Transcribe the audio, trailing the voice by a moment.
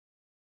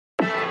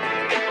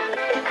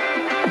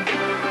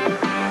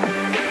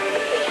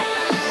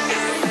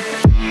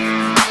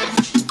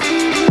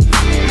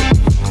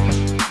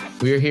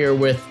We're here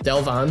with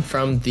Delvon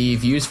from the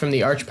Views from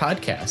the Arch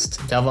podcast.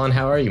 Delvon,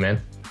 how are you,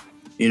 man?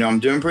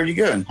 I'm doing pretty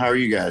good. How are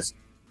you guys?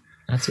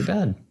 Not too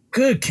bad.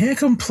 Good. Can't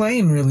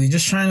complain, really.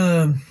 Just trying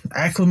to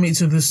acclimate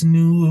to this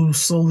new,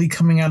 slowly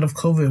coming out of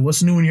COVID.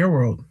 What's new in your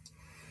world?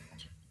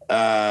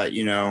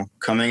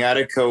 Coming out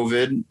of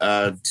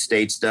COVID,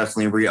 states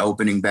definitely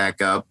reopening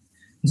back up.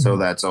 Mm-hmm. So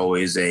that's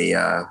always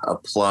a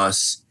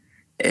plus.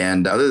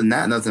 And other than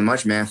that, nothing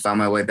much, man. Found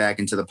my way back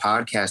into the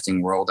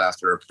podcasting world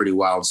after a pretty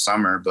wild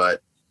summer.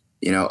 But,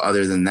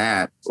 other than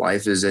that,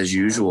 life is as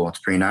usual. It's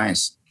pretty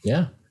nice.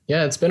 Yeah.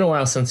 Yeah, it's been a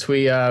while since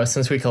we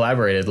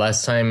collaborated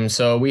last time.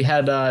 So we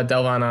had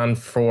Delvon on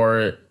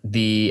for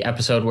the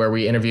episode where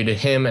we interviewed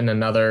him and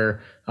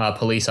another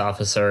police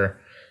officer.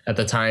 At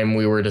the time,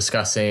 we were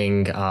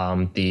discussing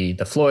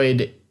the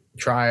Floyd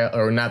trial,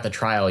 or not the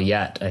trial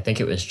yet. I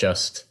think it was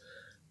just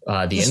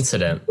the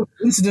incident. The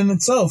incident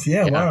itself,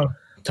 yeah, wow.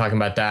 Talking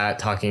about that,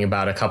 talking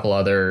about a couple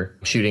other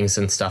shootings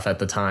and stuff at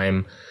the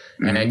time.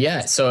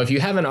 And so if you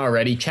haven't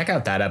already, check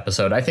out that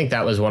episode. I think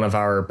that was one of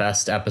our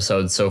best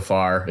episodes so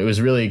far. It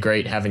was really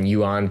great having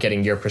you on,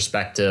 getting your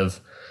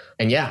perspective.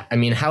 And yeah, I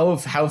mean, how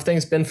have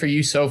things been for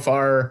you so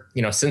far,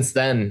 since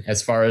then,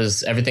 as far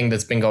as everything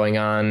that's been going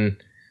on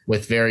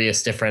with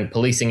various different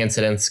policing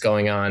incidents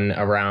going on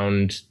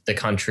around the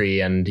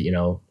country and,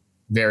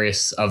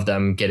 various of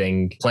them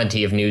getting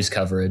plenty of news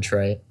coverage,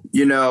 right?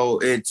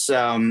 It's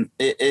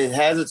it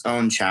has its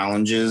own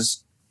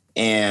challenges.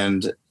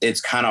 And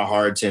it's kind of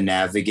hard to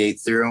navigate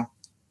through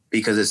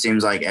because it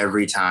seems like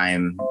every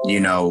time,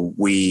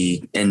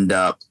 we end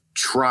up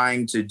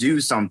trying to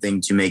do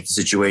something to make the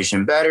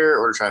situation better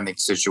or try to make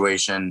the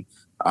situation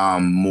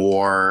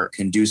more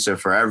conducive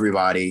for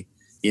everybody,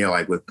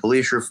 like with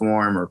police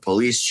reform or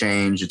police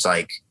change, it's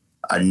like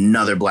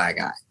another black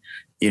guy.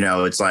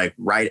 It's like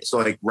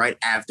right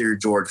after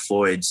George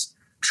Floyd's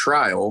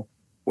trial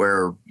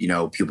where,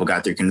 people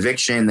got their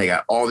conviction, they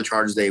got all the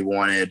charges they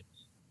wanted.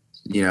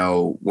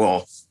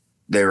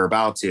 They were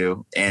about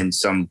to, and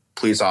some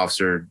police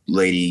officer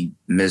lady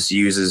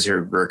misuses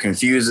her or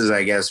confuses,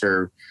 I guess,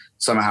 her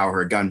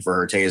gun for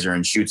her taser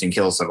and shoots and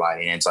kills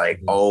somebody. And it's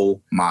like,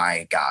 oh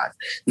my God.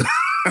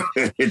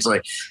 It's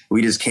like,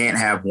 we just can't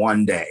have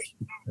one day.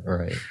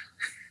 Right.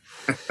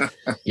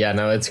 Yeah,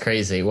 no, it's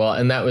crazy. Well,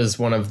 and that was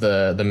one of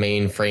the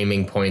main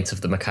framing points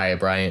of the Ma'Khia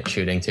Bryant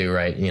shooting too,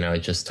 right?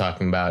 Just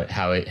talking about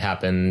how it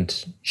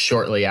happened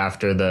shortly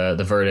after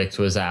the verdict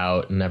was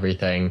out and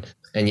everything.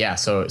 And yeah,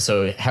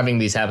 so having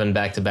these happen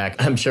back to back,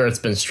 I'm sure it's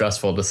been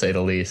stressful to say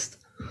the least.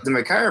 The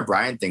Ma'Khia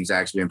Bryant thing's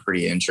actually been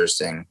pretty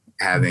interesting,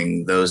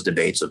 having those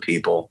debates with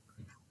people.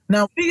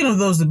 Now, speaking of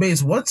those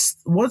debates, what's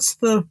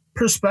the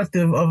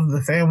perspective of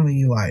the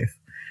family life,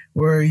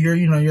 where you're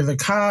the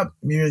cop,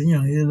 you're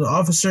the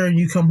officer, and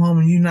you come home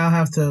and you now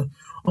have to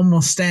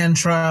almost stand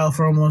trial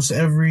for almost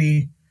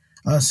every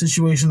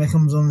situation that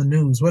comes on the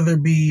news, whether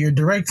it be your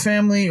direct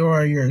family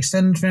or your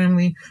extended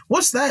family.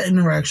 What's that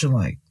interaction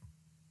like?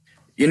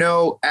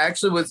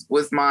 Actually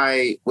with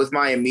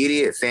my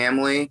immediate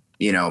family,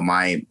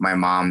 my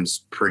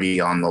mom's pretty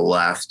on the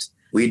left.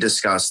 We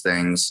discuss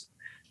things.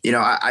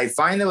 I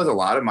find that with a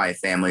lot of my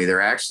family,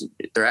 they're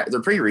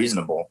pretty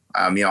reasonable.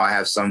 I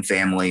have some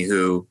family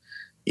who,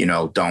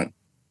 don't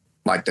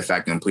like the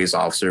fact I'm a police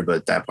officer,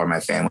 but that part of my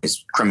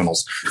family's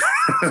criminals.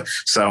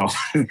 So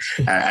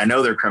I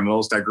know they're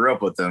criminals. I grew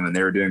up with them and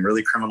they were doing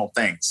really criminal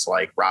things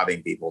like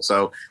robbing people.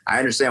 So I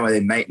understand why they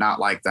might not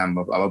like them.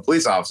 I'm a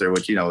police officer,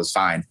 which, is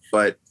fine.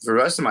 But for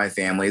the rest of my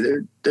family,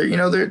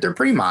 they're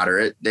pretty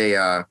moderate. They,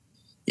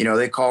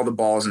 they call the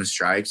balls and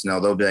strikes.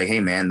 They'll be like, hey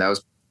man, that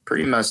was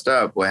pretty messed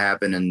up what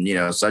happened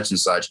and, such and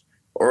such.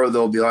 Or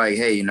they'll be like,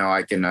 hey,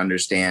 I can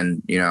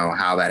understand,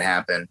 how that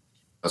happened.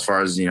 As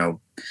far as,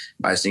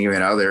 my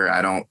significant other,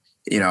 I don't,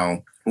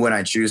 when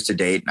I choose to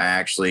date, I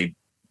actually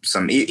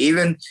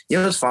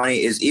what's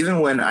funny is even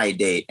when I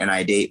date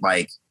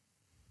like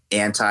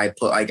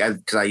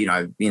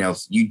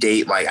you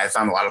date, like I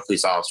found a lot of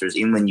police officers,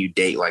 even when you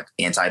date like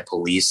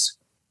anti-police,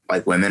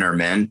 like women or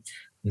men,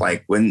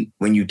 like when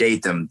you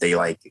date them, they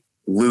like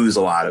lose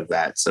a lot of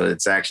that. So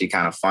it's actually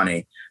kind of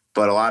funny,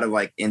 but a lot of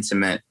like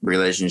intimate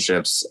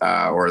relationships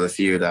or the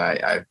few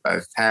that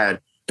I've had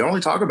don't really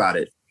talk about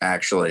it.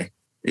 Actually,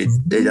 it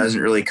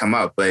doesn't really come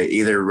up, but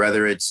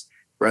whether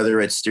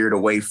it's steered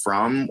away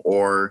from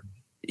or,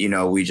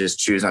 we just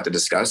choose not to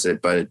discuss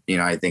it. But,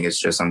 I think it's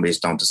just some we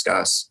just don't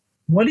discuss.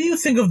 What do you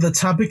think of the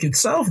topic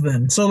itself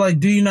then? So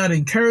like, do you not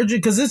encourage it?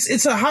 Because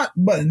it's a hot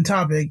button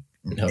topic.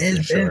 No,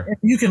 and, sure. and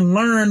you can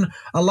learn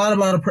a lot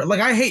about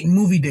like I hate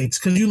movie dates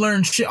because you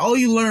learn shit. All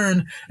you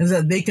learn is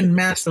that they can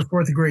match the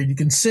fourth grade. You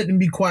can sit and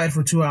be quiet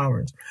for 2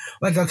 hours.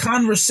 Like a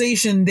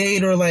conversation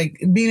date or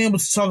like being able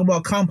to talk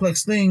about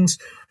complex things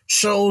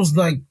shows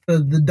like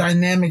the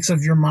dynamics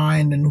of your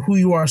mind and who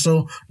you are.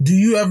 So do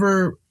you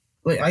ever,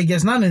 like, I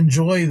guess not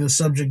enjoy the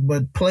subject,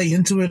 but play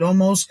into it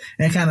almost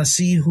and kind of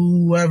see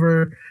who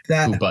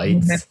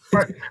bites.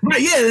 Right,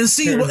 yeah, and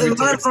see what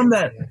learn from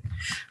that.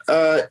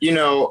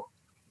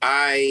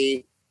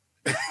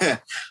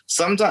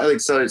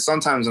 Sometimes,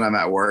 sometimes when I'm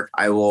at work,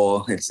 I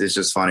will, it's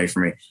just funny for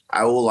me.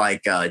 I will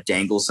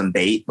dangle some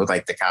bait with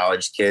like the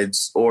college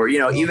kids, or,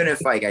 even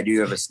if like I do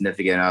have a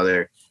significant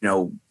other,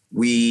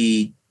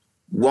 we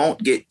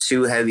won't get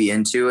too heavy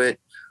into it,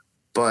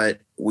 but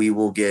we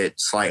will get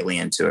slightly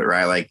into it.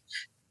 Right. Like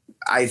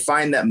I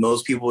find that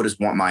most people just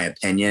want my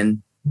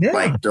opinion.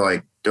 Yeah. They're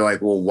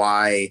like, well,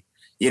 why,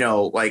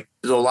 like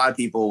there's a lot of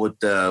people with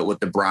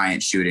the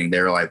Bryant shooting.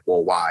 They're like,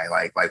 well, why,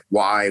 like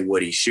why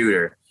would he shoot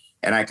her?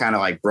 And I kind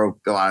of like broke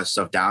a lot of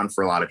stuff down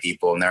for a lot of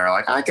people. And they're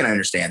like, I can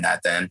understand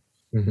that then.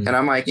 Mm-hmm. And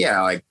I'm like,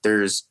 yeah, like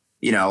there's,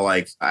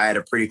 like I had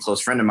a pretty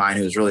close friend of mine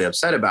who was really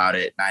upset about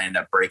it. And I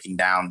ended up breaking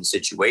down the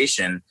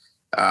situation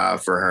for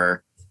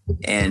her.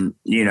 And,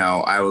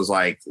 I was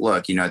like,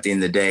 look, at the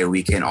end of the day,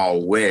 we can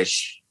all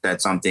wish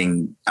that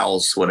something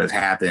else would have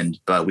happened,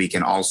 but we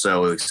can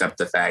also accept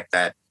the fact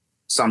that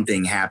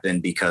something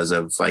happened because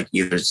of like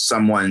either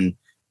someone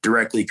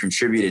directly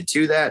contributed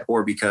to that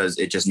or because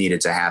it just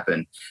needed to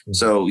happen. Mm-hmm.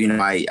 So,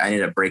 I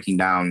ended up breaking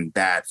down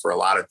that for a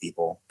lot of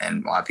people,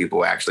 and a lot of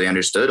people actually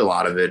understood a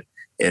lot of it,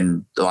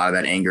 and a lot of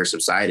that anger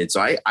subsided.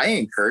 So I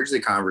encourage the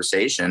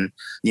conversation,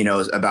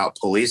 about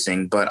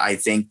policing, but I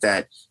think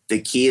that the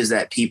key is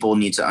that people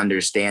need to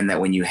understand that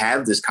when you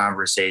have this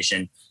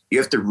conversation, you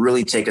have to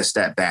really take a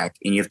step back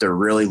and you have to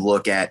really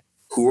look at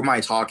who am I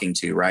talking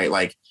to, right?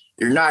 Like,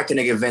 you're not going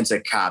to convince a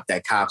cop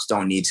that cops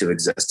don't need to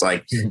exist.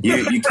 Like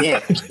you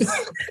can't,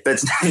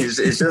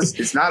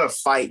 it's not a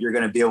fight you're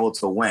going to be able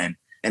to win.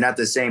 And at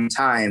the same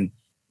time,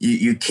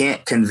 you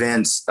can't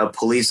convince a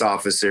police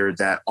officer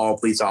that all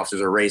police officers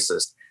are racist.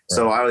 Right.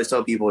 So I always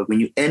tell people, when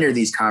you enter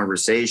these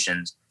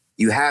conversations,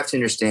 you have to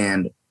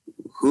understand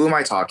who am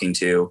I talking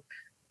to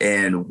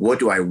and what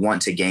do I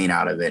want to gain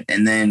out of it?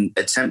 And then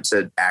attempt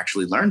to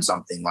actually learn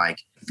something, like,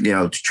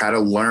 to try to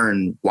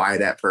learn why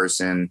that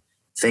person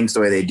thinks the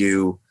way they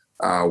do.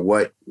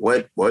 What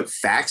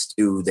facts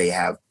do they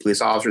have?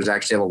 Police officers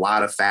actually have a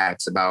lot of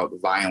facts about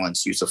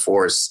violence, use of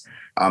force,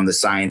 the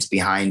science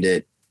behind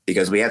it,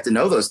 because we have to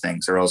know those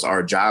things, or else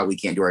we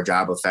can't do our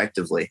job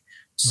effectively.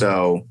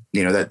 So,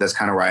 that's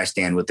kind of where I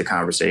stand with the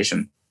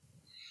conversation.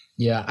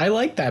 Yeah, I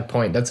like that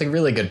point. That's a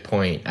really good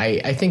point.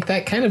 I think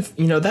that kind of,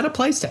 that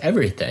applies to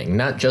everything,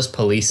 not just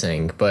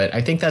policing, but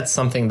I think that's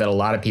something that a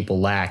lot of people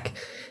lack,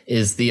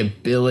 is the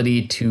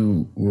ability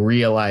to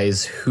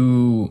realize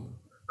who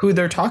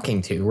they're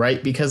talking to,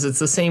 right? Because it's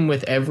the same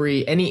with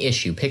any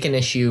issue. Pick an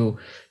issue,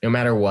 no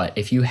matter what.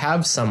 If you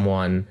have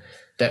someone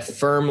that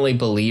firmly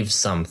believes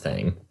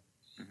something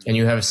and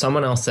you have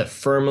someone else that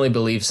firmly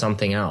believes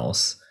something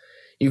else,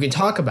 you can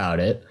talk about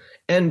it.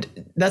 And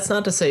that's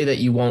not to say that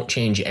you won't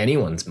change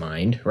anyone's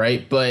mind,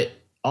 right? But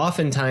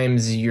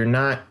oftentimes you're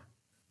not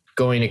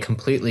going to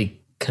completely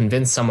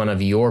convince someone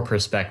of your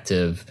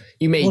perspective.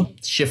 You may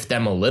shift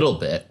them a little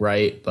bit,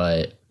 right?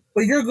 But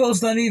your goal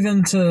is not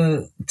even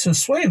to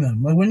sway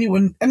them. Like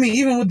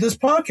even with this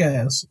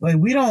podcast, like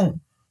we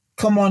don't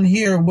come on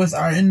here with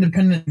our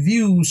independent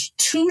views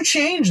to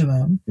change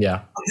them.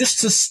 Yeah. Just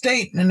to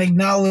state and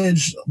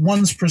acknowledge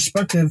one's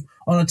perspective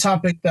on a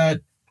topic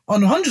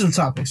on hundreds of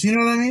topics. You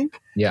know what I mean?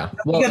 Yeah.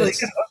 Well, you gotta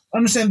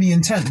understand the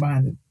intent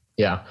behind it.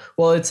 Yeah.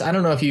 Well, I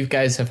don't know if you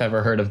guys have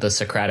ever heard of the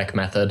Socratic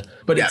method,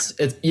 but it's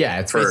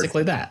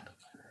basically that.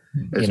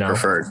 It's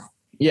preferred.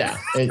 Yeah,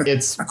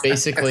 it's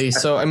basically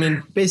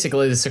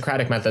basically the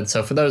Socratic method.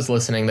 So for those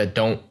listening that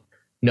don't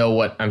know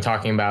what I'm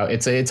talking about,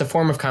 it's a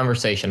form of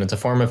conversation. It's a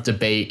form of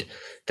debate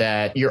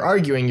that you're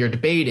arguing, you're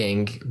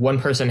debating. One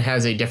person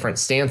has a different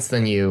stance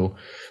than you,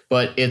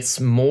 but it's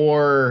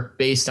more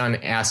based on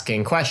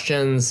asking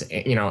questions,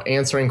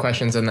 answering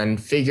questions, and then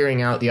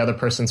figuring out the other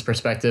person's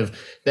perspective,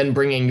 then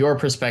bringing your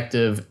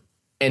perspective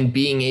and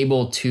being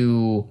able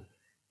to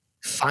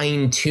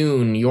fine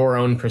tune your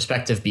own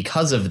perspective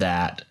because of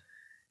that.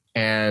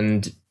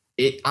 And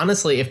it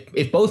honestly,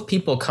 if both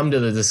people come to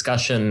the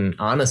discussion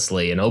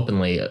honestly and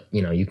openly,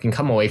 you can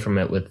come away from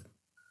it with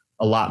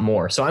a lot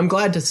more. So I'm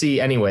glad to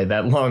see, anyway,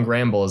 that long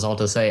ramble is all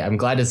to say, I'm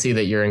glad to see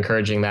that you're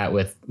encouraging that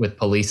with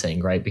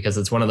policing, right? Because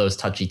it's one of those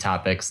touchy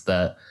topics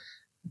that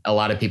a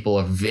lot of people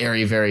are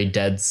very, very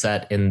dead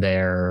set in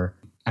their,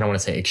 I don't want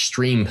to say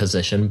extreme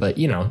position, but,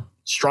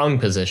 strong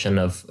position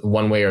of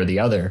one way or the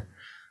other.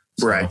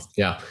 So, right.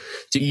 Yeah.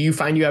 Do you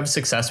find you have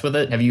success with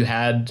it? Have you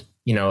had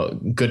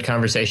good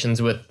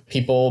conversations with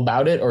people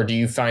about it? Or do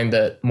you find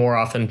that more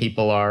often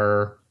people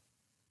are,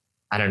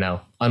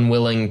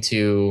 unwilling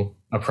to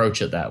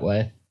approach it that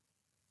way?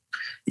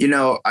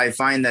 I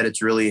find that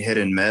it's really hit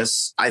and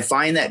miss. I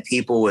find that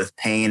people with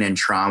pain and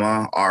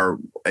trauma are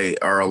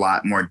a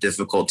lot more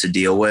difficult to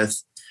deal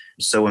with.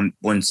 So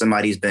when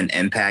somebody's been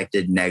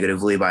impacted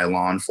negatively by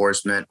law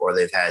enforcement, or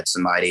they've had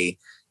somebody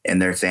in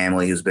their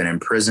family who's been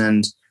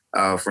imprisoned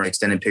for an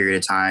extended period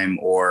of time,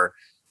 or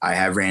I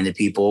have ran into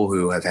people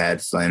who have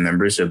had family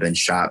members who have been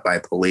shot by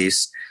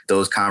police.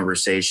 Those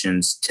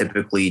conversations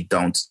typically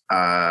don't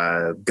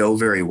go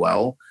very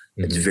well.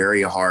 Mm-hmm. It's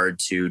very hard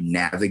to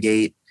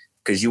navigate,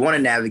 because you want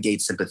to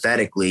navigate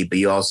sympathetically, but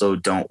you also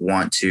don't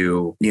want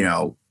to,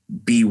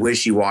 be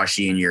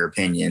wishy-washy in your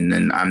opinion.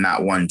 And I'm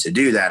not one to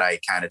do that. I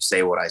kind of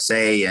say what I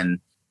say, and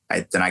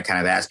then I kind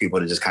of ask people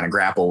to just kind of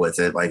grapple with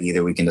it. Like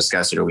either we can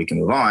discuss it or we can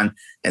move on.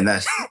 And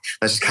that's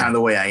just kind of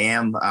the way I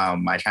am.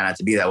 I try not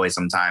to be that way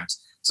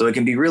sometimes. So it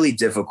can be really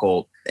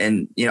difficult.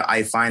 And,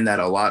 I find that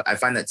a lot. I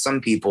find that some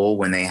people,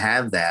 when they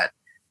have that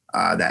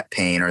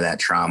pain or that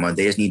trauma,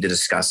 they just need to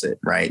discuss it,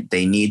 right?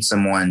 They need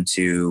someone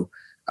to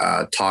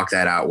talk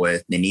that out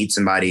with. They need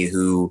somebody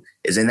who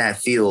is in that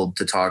field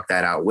to talk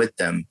that out with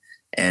them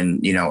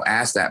and,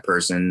 ask that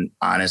person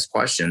honest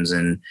questions.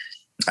 And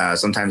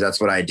sometimes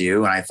that's what I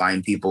do. And I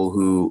find people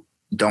who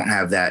don't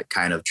have that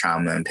kind of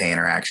trauma and pain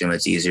interaction,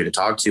 it's easier to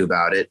talk to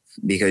about it,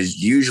 because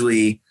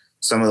usually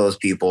some of those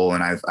people,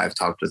 and I've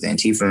talked with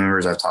Antifa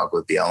members, I've talked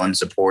with BLM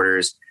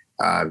supporters.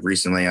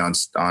 Recently on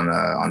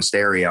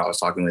Stereo, I was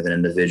talking with an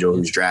individual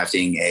who's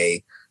drafting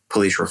a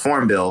police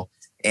reform bill.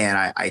 And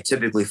I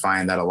typically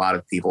find that a lot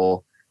of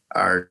people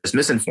are just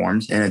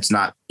misinformed, and it's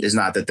not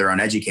that they're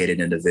uneducated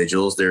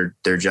individuals.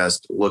 They're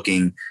just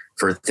looking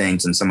for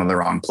things in some of the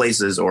wrong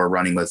places, or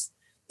running with,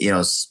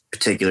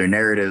 particular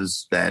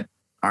narratives that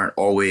aren't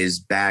always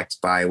backed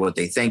by what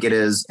they think it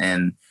is.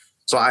 And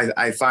so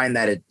I find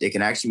that it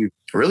can actually be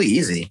really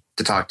easy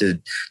to talk to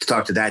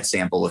that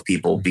sample of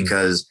people,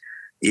 because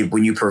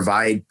when you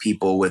provide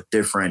people with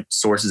different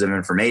sources of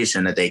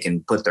information that they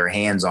can put their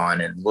hands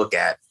on and look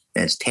at,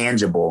 and it's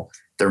tangible,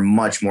 they're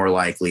much more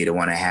likely to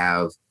want to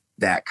have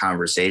that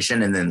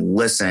conversation and then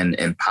listen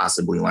and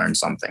possibly learn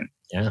something.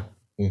 Yeah.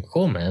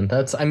 Cool, man.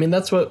 That's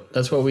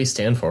what we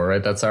stand for,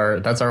 right? That's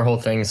our whole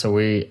thing. So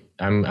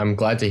I'm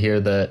glad to hear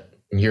that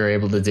you're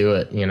able to do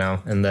it,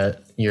 and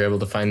that you're able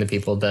to find the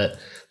people that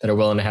are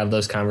willing to have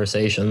those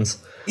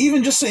conversations.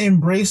 Even just to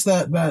embrace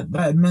that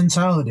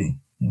mentality.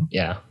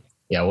 Yeah.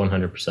 Yeah.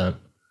 100%.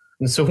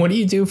 And so what do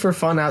you do for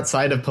fun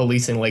outside of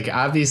policing? Like,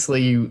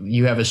 obviously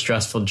you have a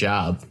stressful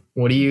job.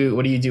 What do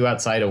you do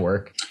outside of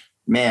work?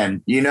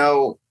 Man,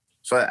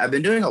 so I've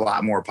been doing a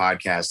lot more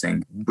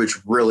podcasting, which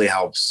really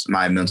helps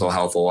my mental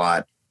health a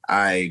lot.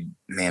 I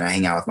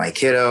hang out with my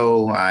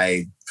kiddo.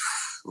 I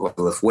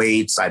lift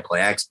weights. I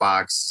play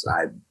Xbox.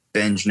 I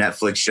binge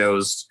Netflix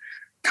shows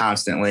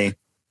constantly.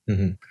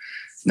 Mm-hmm.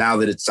 Now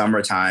that it's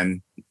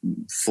summertime,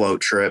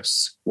 float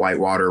trips,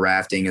 whitewater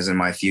rafting is in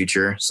my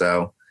future.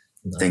 So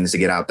things to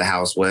get out the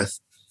house with.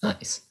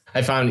 Nice.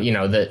 I found,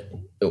 that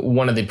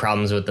one of the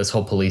problems with this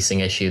whole policing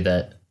issue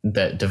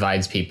that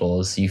divides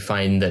people is you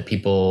find that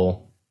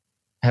people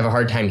have a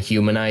hard time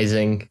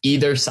humanizing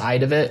either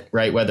side of it,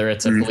 right? Whether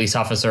it's a police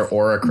officer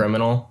or a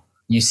criminal,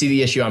 you see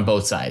the issue on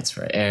both sides,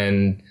 right?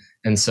 And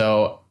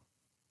so,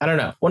 I don't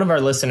know. One of our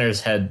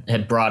listeners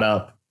had brought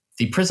up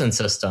the prison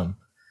system,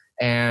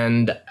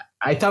 and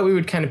I thought we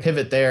would kind of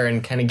pivot there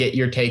and kind of get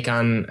your take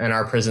on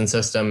our prison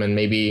system, and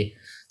maybe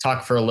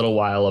talk for a little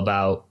while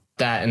about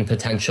that and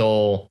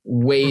potential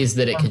ways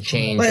that it could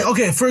change. Like,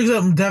 okay, for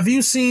example, have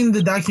you seen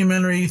the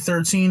documentary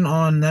 13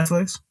 on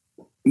Netflix?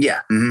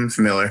 Yeah,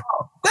 familiar.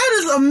 That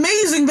is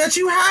amazing that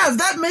you have.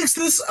 That makes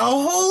this a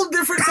whole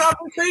different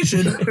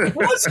conversation.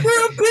 What's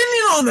your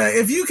opinion on that?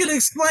 If you could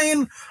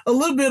explain a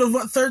little bit of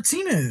what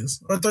 13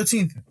 is, or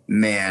 13th.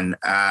 Man,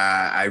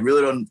 I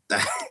really don't.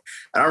 I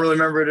don't really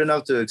remember it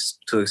enough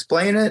to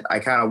explain it. I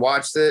kind of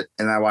watched it,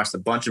 and I watched a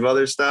bunch of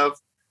other stuff.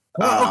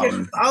 Well,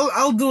 okay,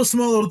 I'll do a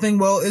small little thing.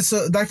 Well, it's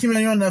a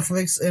documentary on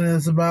Netflix, and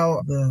it's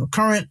about the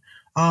current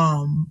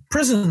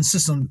prison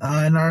system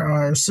and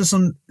our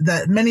system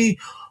that many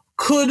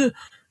could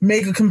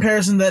make a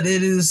comparison that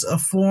it is a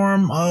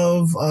form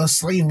of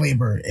slave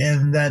labor,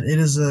 and that it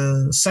is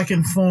a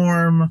second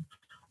form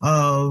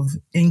of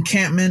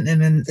encampment,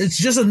 and then it's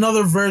just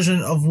another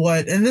version of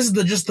what, and this is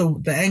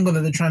the angle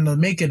that they're trying to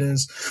make it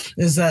is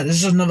that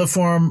it's just another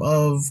form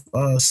of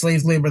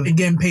slave labor. They're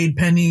getting paid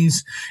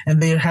pennies,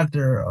 and they have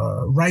their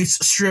rights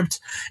stripped.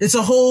 It's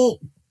a whole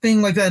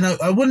thing like that. And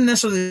I wouldn't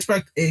necessarily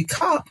expect a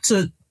cop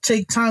to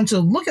take time to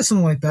look at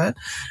something like that.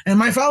 And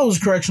my father was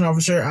a correction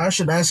officer. I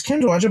should ask him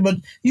to watch it, but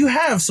you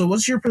have. So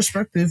what's your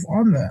perspective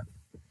on that?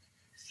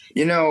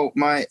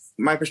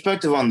 My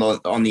perspective on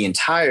the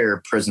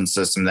entire prison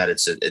system, that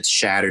it's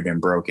shattered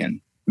and broken.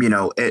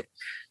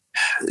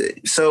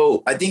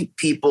 So I think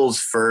people's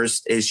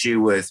first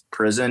issue with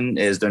prison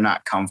is they're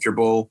not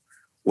comfortable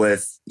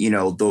with,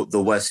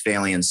 the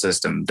Westphalian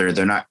system.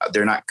 They're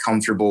not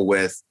comfortable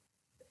with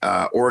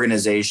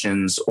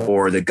organizations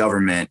or the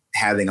government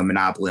having a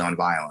monopoly on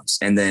violence,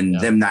 and then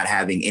them not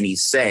having any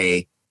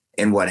say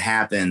in what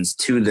happens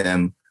to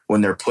them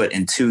when they're put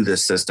into the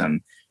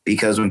system.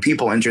 Because when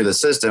people enter the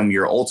system,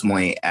 you're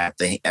ultimately at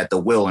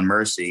the will and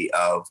mercy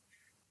of,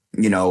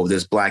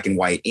 this black and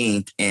white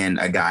ink and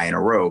a guy in a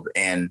robe,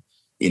 and,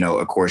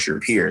 of course, your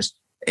peers.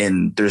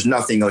 And there's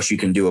nothing else you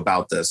can do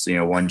about this.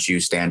 Once you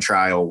stand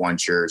trial,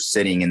 once you're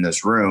sitting in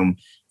this room,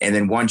 and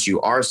then once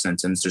you are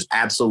sentenced, there's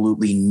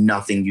absolutely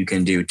nothing you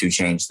can do to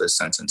change the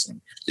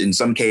sentencing. In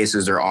some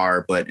cases there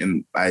are, but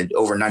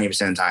over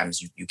 90% of the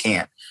times you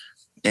can't.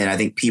 And I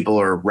think people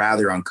are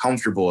rather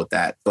uncomfortable with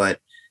that. But,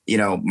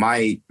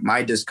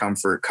 my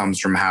discomfort comes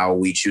from how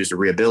we choose to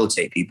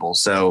rehabilitate people.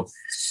 So,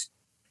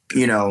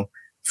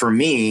 for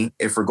me,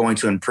 if we're going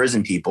to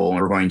imprison people and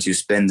we're going to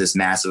spend this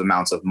massive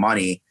amounts of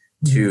money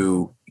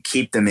to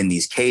keep them in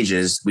these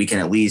cages, we can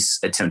at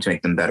least attempt to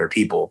make them better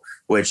people,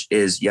 which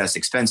is, yes,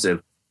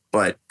 expensive,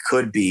 but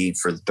could be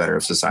for the better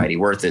of society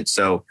worth it.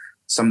 So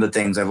some of the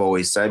things I've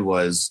always said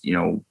was,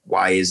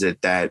 why is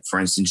it that, for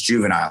instance,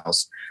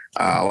 juveniles,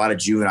 a lot of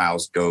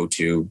juveniles go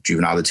to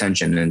juvenile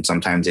detention, and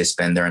sometimes they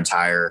spend their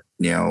entire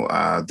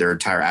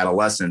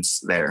adolescence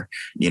there,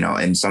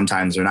 and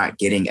sometimes they're not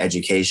getting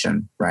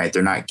education, right?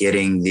 They're not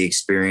getting the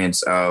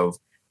experience of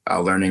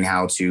learning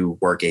how to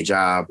work a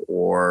job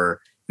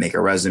or make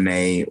a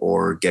resume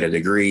or get a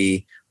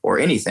degree or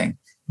anything.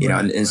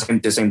 And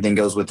the same thing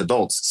goes with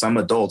adults. Some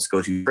adults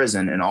go to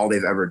prison and all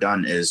they've ever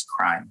done is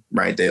crime,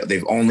 right?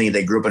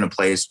 They grew up in a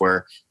place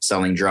where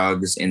selling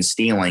drugs and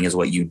stealing is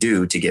what you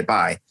do to get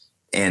by.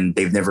 And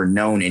they've never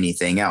known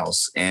anything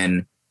else.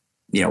 And,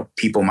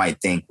 people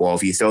might think, well,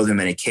 if you throw them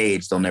in a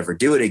cage, they'll never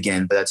do it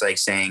again. But that's like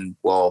saying,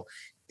 well,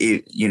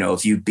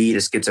 if you beat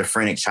a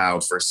schizophrenic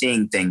child for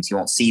seeing things, you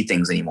won't see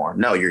things anymore.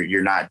 No,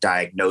 you're not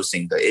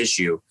diagnosing the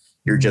issue.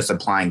 You're just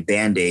applying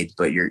Band-Aids,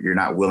 but you're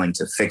not willing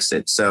to fix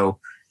it. So,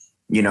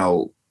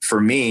 for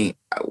me,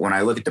 when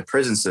I look at the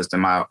prison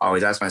system, I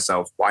always ask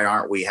myself, why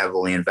aren't we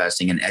heavily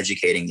investing in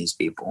educating these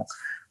people?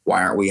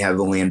 Why aren't we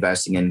heavily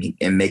investing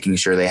in making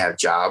sure they have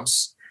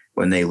jobs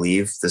when they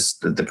leave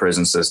the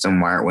prison system?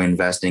 Why aren't we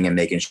investing in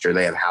making sure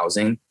they have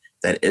housing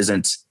that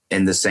isn't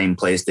in the same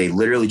place they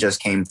literally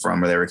just came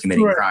from, or they were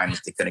committing crimes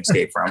they couldn't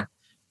escape from?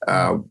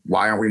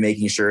 Why aren't we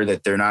making sure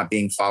that they're not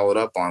being followed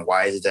up on?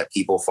 Why is it that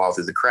people fall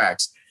through the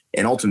cracks?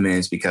 And ultimately,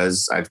 it's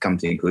because I've come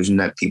to the conclusion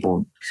that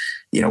people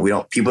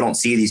don't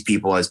see these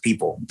people as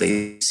people.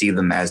 They see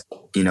them as,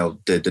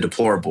 the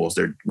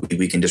deplorables.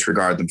 We can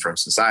disregard them from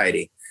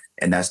society.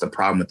 And that's the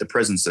problem with the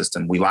prison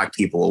system. We lock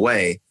people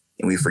away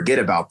and we forget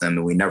about them,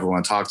 and we never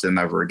want to talk to them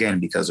ever again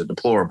because they're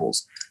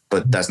deplorables.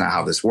 But that's not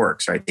how this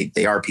works, right?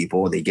 They are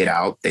people. They get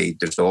out. They're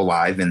still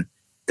alive, and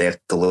they have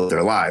to live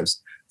their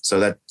lives. So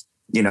that,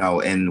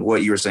 and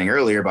what you were saying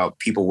earlier about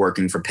people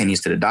working for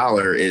pennies to the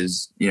dollar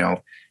is,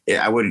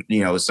 I wouldn't,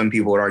 some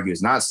people would argue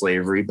it's not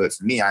slavery, but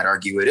for me, I'd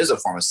argue it is a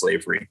form of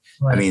slavery.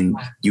 Right. I mean,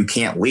 you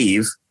can't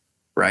leave,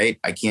 right?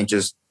 I can't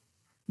just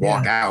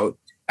walk out.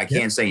 I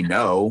can't say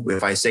no.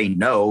 If I say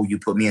no, you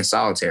put me in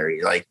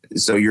solitary.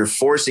 So you're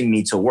forcing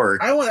me to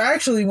work. I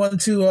actually went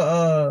to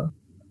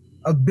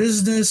a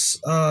business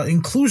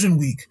inclusion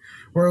week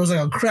where it was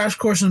like a crash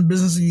course in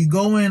business. And you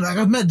go in,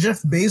 I've met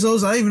Jeff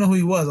Bezos. I didn't even know who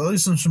he was. I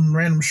was just some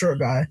random short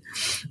guy,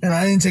 and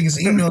I didn't take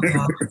his email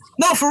down.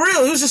 No, for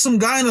real. It was just some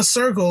guy in a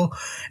circle,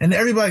 and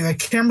everybody, like,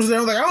 cameras there.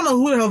 I was like, I don't know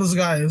who the hell this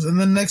guy is. And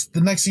then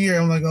the next year,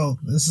 I'm like, oh,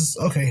 this is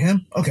okay,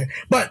 him. Okay,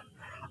 but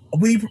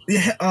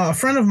a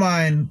friend of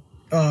mine,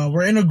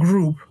 we're in a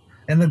group,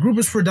 and the group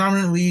is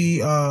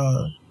predominantly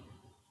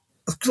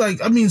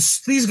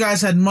these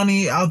guys had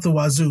money out the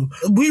wazoo.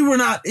 We were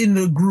not in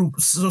the group,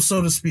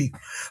 so to speak.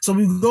 So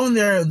we go in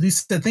there, we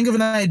said, think of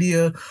an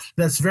idea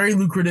that's very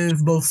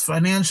lucrative, both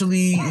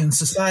financially, in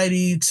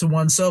society, to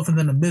oneself, and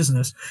then a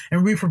business.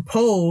 And we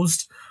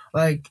proposed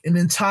like an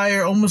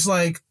entire, almost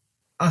like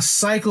a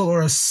cycle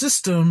or a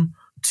system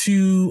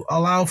to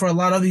allow for a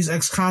lot of these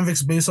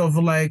ex-convicts, based off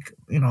of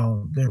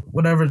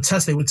whatever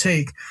test they would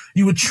take.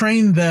 You would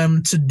train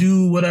them to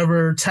do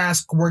whatever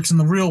task works in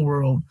the real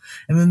world,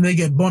 and then they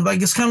get boned.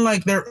 Like, it's kind of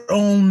like their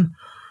own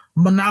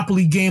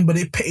Monopoly game, but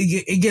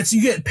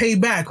you get paid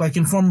back, like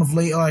in form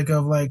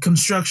of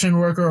construction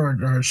worker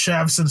or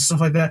chefs and stuff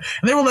like that.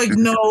 And they were like,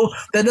 no,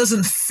 that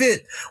doesn't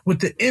fit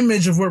with the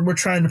image of what we're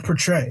trying to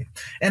portray.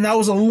 And that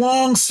was a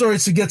long story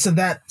to get to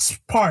that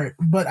part,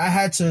 but I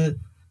had to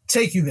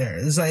take you there.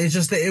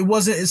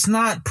 It's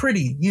not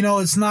pretty,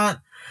 it's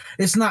not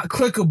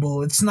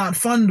clickable, it's not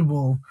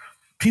fundable.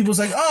 People's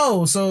like,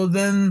 oh, so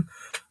then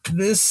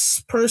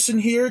this person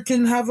here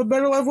can have a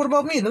better life. What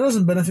about me? That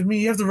doesn't benefit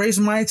me. You have to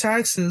raise my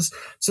taxes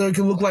so it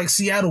can look like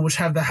Seattle, which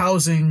have the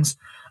housings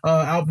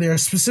out there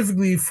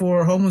specifically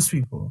for homeless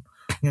people.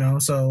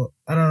 So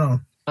I don't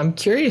know. I'm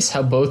curious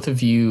how both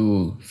of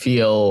you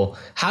feel.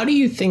 How do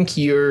you think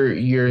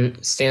your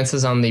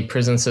stances on the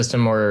prison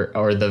system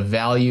or the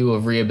value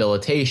of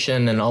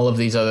rehabilitation and all of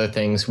these other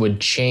things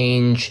would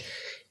change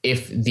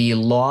if the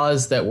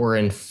laws that were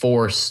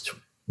enforced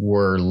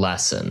were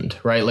lessened,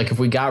 right? Like if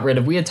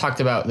we had talked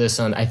about this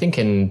I think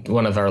in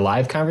one of our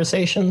live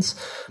conversations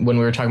when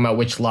we were talking about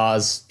which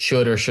laws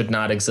should or should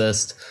not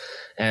exist.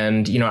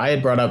 And, I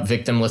had brought up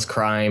victimless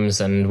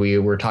crimes, and we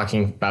were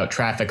talking about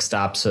traffic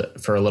stops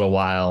for a little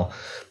while.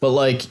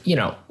 But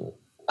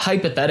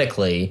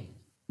hypothetically,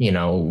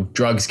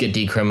 drugs get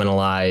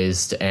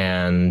decriminalized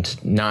and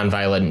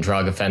nonviolent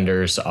drug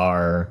offenders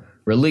are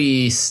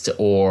released,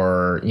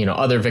 or,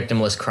 other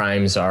victimless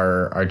crimes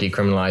are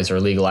decriminalized or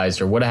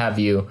legalized or what have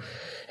you.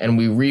 And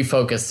we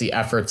refocus the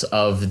efforts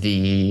of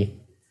the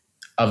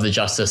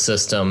justice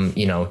system,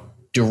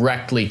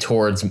 directly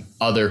towards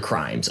other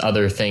crimes,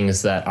 other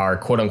things that are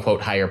quote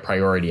unquote higher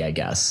priority, I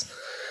guess.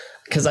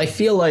 Because I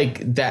feel like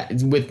that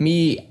with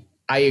me,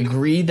 I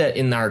agree that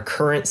in our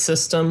current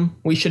system,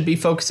 we should be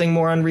focusing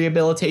more on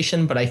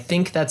rehabilitation, but I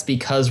think that's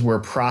because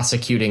we're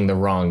prosecuting the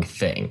wrong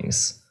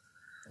things.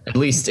 At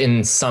least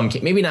in some,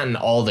 maybe not in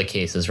all the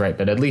cases, right?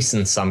 But at least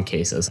in some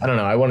cases. I don't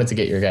know. I wanted to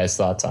get your guys'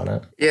 thoughts on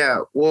it. Yeah,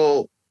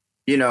 well,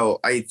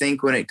 I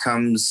think when it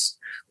comes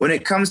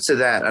to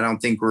that,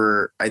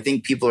 I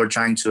think people are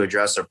trying to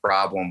address a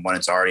problem when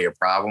it's already a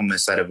problem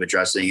instead of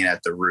addressing it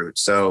at the root.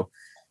 So,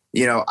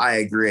 I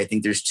agree. I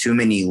think there's too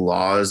many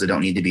laws that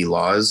don't need to be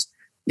laws.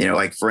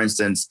 Like, for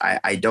instance,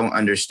 I don't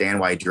understand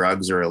why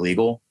drugs are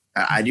illegal.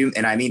 I do.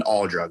 And I mean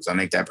all drugs. I'll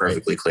make that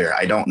perfectly clear.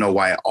 I don't know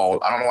why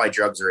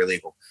drugs are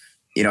illegal.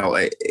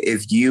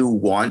 If you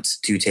want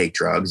to take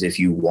drugs, if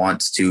you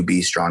want to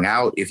be strung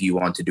out, if you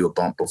want to do a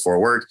bump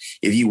before work,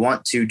 if you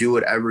want to do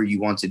whatever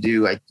you want to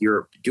do,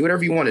 do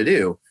whatever you want to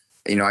do.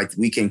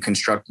 We can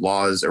construct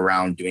laws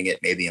around doing it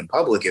maybe in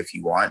public if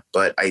you want,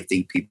 but I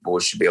think people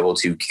should be able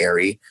to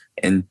carry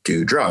and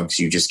do drugs.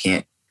 You just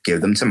can't give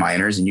them to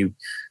minors, and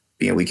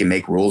we can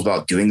make rules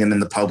about doing them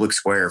in the public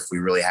square if we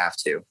really have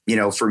to.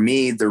 For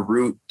me, the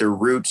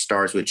root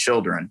starts with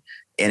children,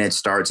 and it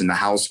starts in the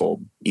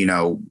household.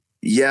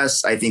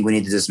 Yes, I think we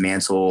need to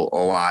dismantle a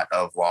lot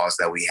of laws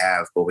that we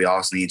have, but we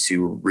also need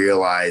to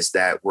realize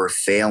that we're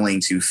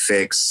failing to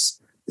fix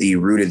the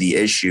root of the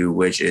issue,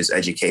 which is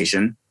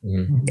education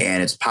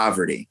and it's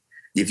poverty.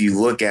 If you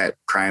look at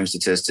crime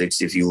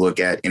statistics, if you look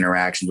at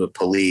interactions with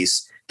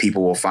police,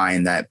 people will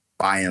find that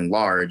by and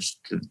large,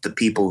 the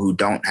people who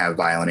don't have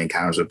violent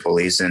encounters with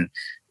police and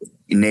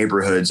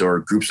neighborhoods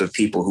or groups of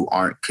people who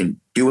aren't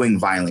doing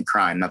violent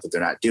crime, not that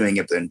they're not doing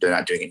it, but they're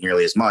not doing it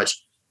nearly as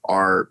much,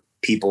 are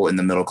people in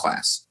the middle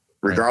class.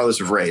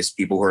 Regardless of race,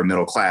 people who are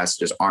middle class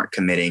just aren't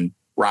committing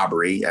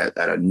robbery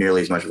at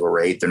nearly as much of a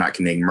rate. They're not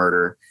committing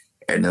murder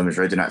at nearly as much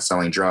rate. They're not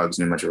selling drugs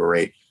at much of a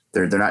rate.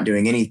 They're not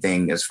doing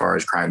anything as far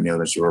as crime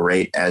nearly as much of a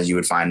rate as you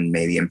would find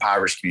maybe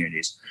impoverished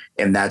communities.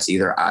 And that's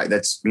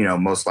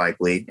most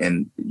likely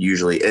and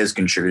usually is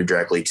contributed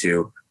directly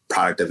to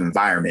product of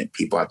environment.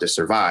 People have to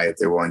survive.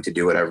 They're willing to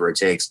do whatever it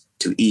takes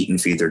to eat and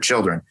feed their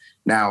children.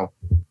 Now,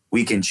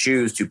 we can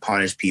choose to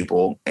punish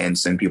people and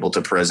send people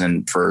to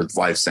prison for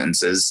life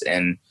sentences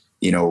and,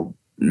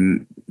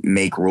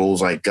 make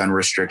rules like gun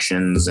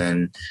restrictions.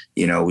 And,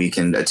 we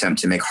can attempt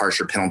to make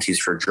harsher penalties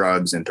for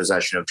drugs and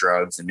possession of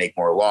drugs and make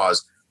more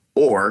laws.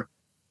 Or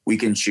we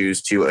can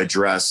choose to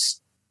address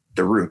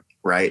the root,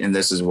 right? And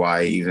this is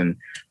why even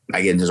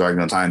I get into this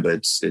argument all the time, but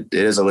it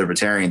is a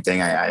libertarian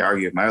thing. I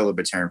argue with my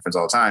libertarian friends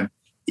all the time.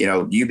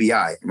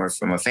 UBI,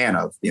 I'm a fan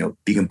of, you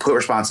can put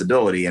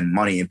responsibility and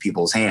money in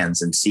people's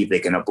hands and see if they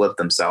can uplift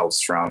themselves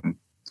from,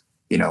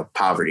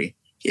 poverty,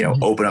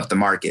 open up the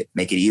market,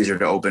 make it easier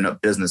to open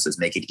up businesses,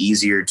 make it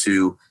easier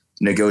to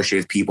negotiate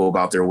with people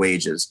about their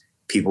wages.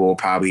 People will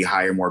probably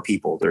hire more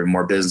people. There are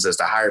more businesses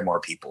to hire more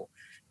people.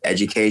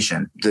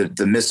 Education,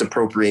 the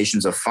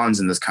misappropriations of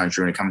funds in this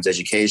country when it comes to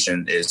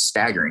education is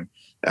staggering.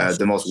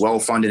 The most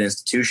well-funded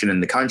institution in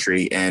the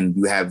country, and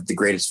you have the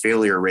greatest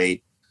failure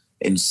rate.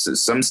 And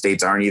some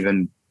states they're not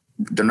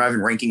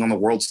even ranking on the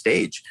world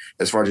stage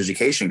as far as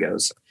education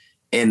goes.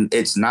 And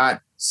it's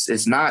not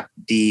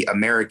the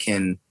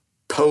American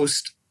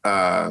it's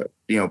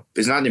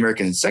not the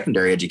American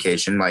secondary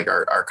education. Like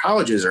our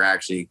colleges are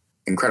actually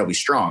incredibly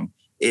strong.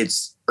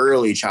 It's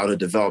early childhood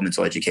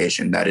developmental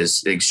education that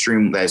has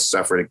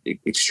suffered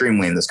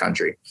extremely in this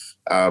country,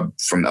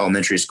 from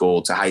elementary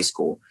school to high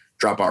school.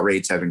 Dropout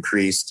rates have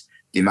increased.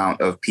 The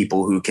amount of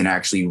people who can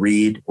actually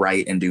read,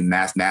 write, and do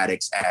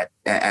mathematics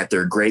at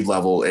their grade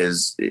level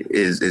is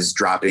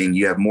dropping.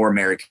 You have more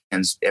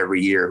Americans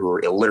every year who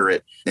are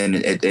illiterate, and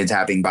it's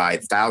happening by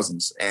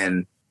thousands.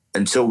 And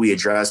until we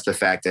address the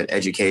fact that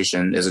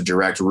education is a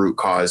direct root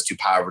cause to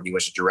poverty,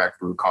 which is a direct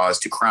root cause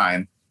to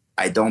crime,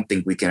 I don't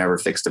think we can ever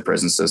fix the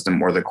prison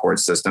system or the court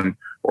system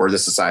or the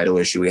societal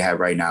issue we have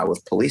right now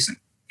with policing.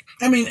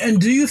 I mean, and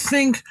do you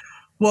think,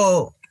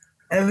 well,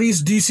 at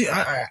least do you see,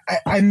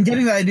 I'm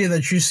getting the idea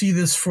that you see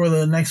this for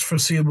the next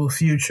foreseeable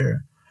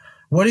future.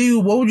 What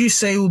would you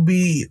say would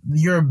be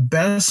your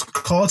best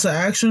call to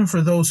action for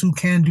those who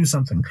can do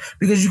something?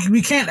 Because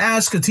we can't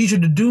ask a teacher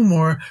to do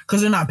more because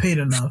they're not paid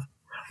enough.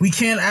 We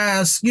can't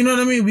ask, you know what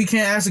I mean? We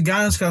can't ask a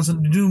guidance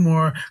counselor to do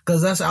more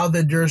because that's out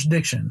their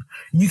jurisdiction.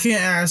 You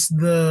can't ask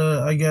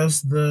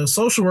the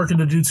social worker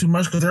to do too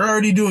much because they're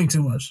already doing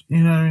too much.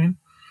 You know what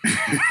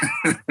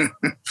I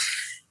mean?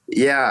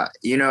 Yeah.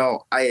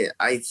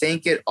 I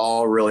think it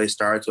all really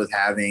starts with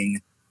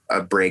having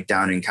a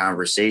breakdown in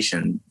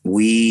conversation.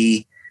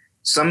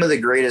 Some of the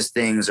greatest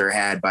things are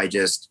had by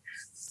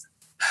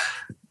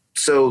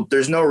so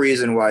there's no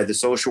reason why the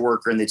social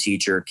worker and the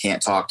teacher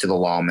can't talk to the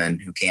lawman,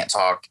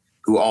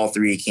 who all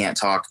three can't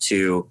talk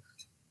to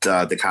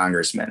the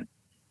congressman.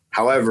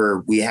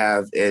 However, we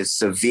have a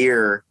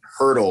severe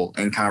hurdle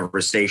in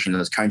conversation in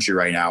this country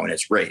right now, and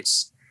it's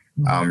race.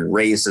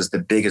 Race is the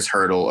biggest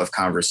hurdle of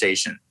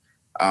conversation.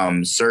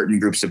 Certain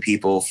groups of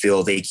people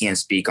feel they can't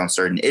speak on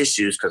certain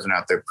issues because they're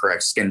not their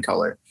correct skin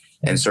color.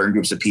 And certain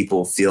groups of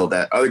people feel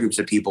that other groups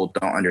of people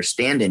don't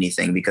understand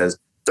anything because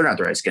they're not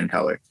the right skin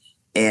color.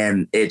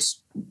 And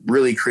it's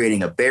really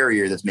creating a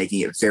barrier that's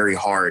making it very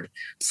hard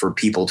for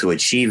people to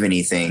achieve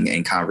anything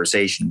in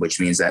conversation, which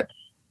means that,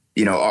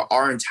 you know,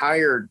 our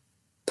entire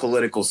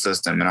political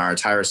system and our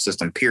entire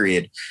system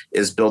period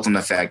is built on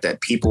the fact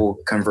that people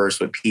converse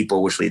with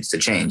people, which leads to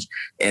change.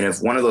 And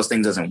if one of those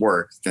things doesn't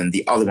work, then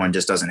the other one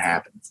just doesn't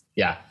happen.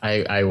 Yeah,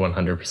 I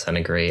 100%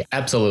 agree.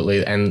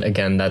 Absolutely. And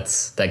again,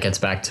 that gets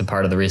back to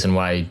part of the reason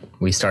why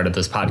we started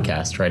this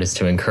podcast, right? Is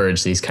to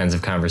encourage these kinds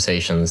of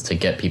conversations, to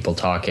get people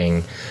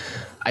talking.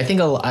 I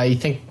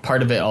think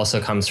part of it also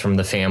comes from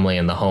the family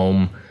and the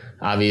home.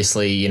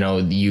 Obviously, you know,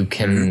 you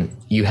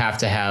have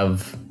to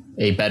have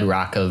a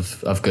bedrock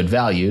of good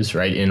values,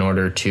 right, in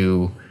order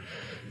to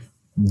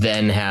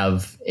then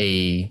have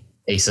a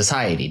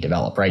society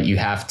develop, right? You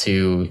have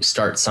to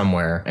start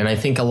somewhere. And I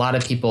think a lot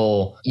of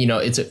people, you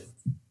know,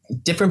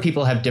 different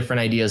people have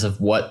different ideas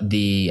of what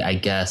the, I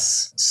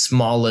guess,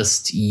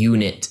 smallest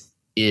unit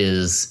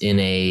is in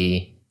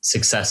a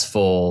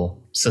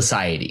successful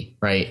society,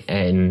 right?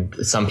 And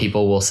some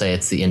people will say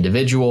it's the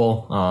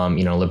individual.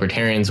 You know,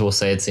 libertarians will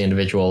say it's the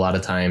individual a lot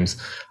of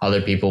times.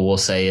 Other people will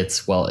say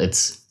it's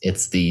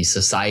the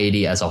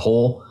society as a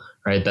whole,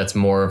 right? That's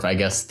more of, I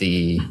guess,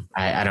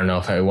 I don't know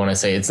if I want to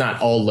say it's not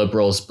all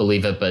liberals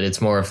believe it, but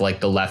it's more of like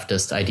the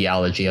leftist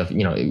ideology of,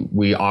 you know,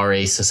 we are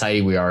a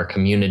society, we are a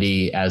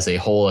community as a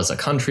whole, as a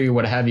country,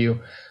 what have you,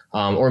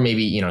 or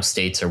maybe, you know,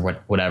 states or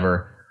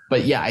whatever.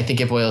 But yeah, I think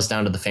it boils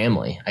down to the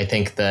family. I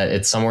think that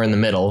it's somewhere in the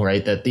middle,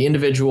 right? That the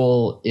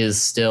individual I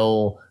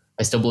still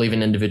believe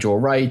in individual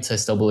rights. I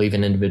still believe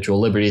in individual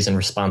liberties and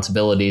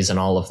responsibilities and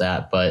all of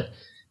that. But,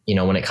 you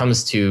know, when it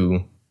comes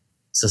to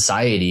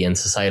society and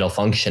societal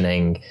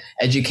functioning,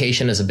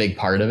 education is a big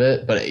part of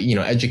it. But, you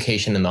know,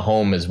 education in the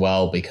home as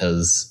well,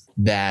 because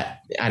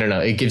that, I don't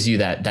know, it gives you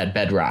that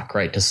bedrock,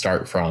 right, to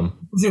start from.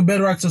 It's your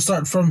bedrock to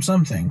start from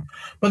something.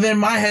 But then in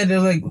my head, they're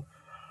like,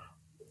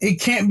 it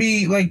can't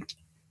be like,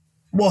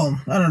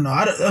 well, I don't know.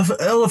 I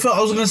was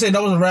going to say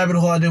that was a rabbit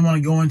hole I didn't want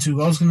to go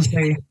into. I was going to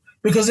say,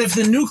 because if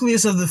the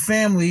nucleus of the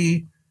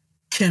family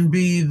can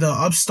be the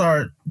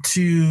upstart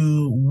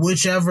to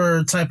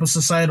whichever type of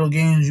societal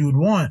gains you would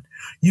want,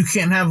 you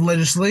can't have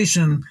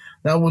legislation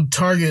that would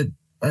target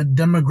a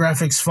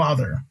demographic's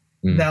father.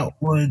 That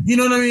would, you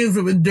know what I mean, if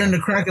it was during the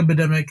crack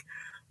epidemic,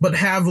 but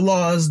have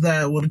laws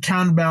that would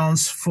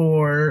counterbalance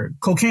for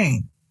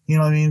cocaine. You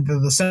know what I mean?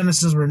 The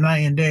sentences were night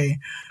and day.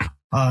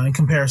 In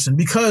comparison,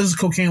 because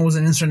cocaine was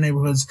in certain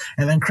neighborhoods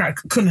and then crack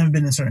couldn't have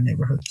been in certain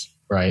neighborhoods.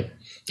 Right.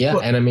 Yeah.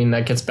 And I mean,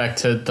 that gets back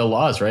to the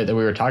laws, right, that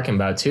we were talking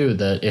about too,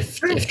 that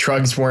if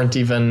drugs weren't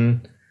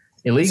even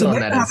illegal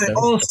in that instance.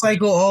 All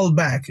cycle all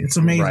back. It's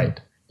amazing.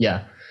 Right.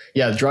 Yeah.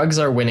 Yeah. Drugs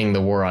are winning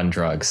the war on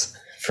drugs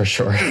for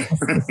sure.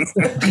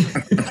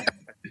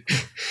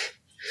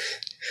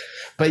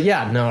 But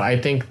yeah, no,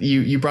 I think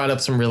you brought up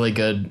some really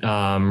good,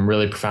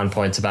 really profound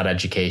points about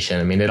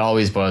education. I mean, it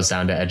always boils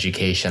down to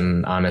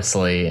education,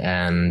 honestly.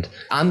 And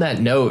on that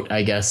note,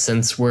 I guess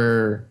since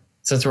we're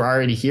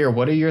already here,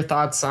 what are your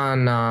thoughts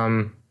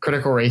on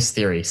critical race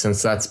theory,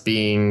 since that's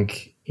being,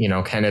 you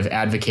know, kind of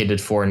advocated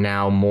for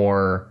now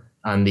more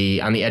on the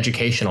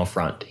educational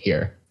front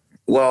here?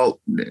 Well,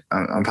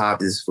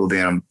 this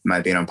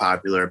might be an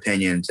unpopular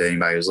opinion to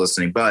anybody who's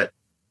listening, but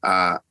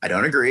I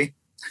don't agree.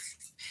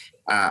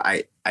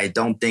 I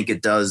don't think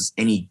it does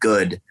any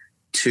good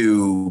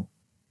to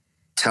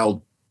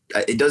tell.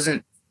 It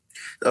doesn't.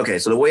 Okay,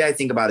 so the way I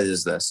think about it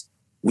is this.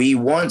 We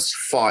once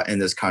fought in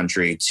this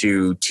country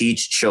to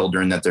teach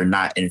children that they're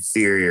not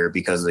inferior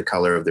because of the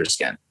color of their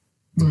skin.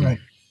 Right.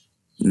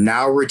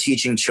 Now we're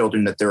teaching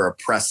children that they're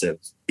oppressive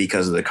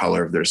because of the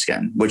color of their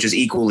skin, which is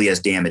equally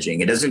as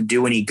damaging. It doesn't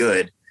do any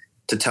good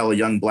to tell a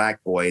young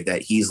black boy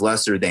that he's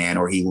lesser than,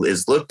 or he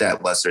is looked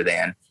at lesser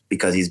than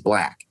because he's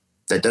black.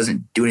 That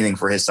doesn't do anything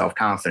for his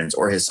self-confidence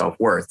or his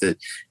self-worth.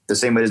 The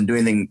same way it doesn't do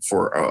anything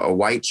for a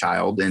white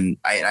child. And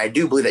I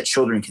do believe that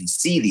children can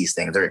see these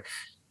things.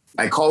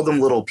 I call them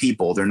little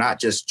people. They're not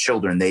just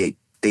children.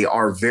 They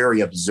are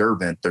very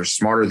observant. They're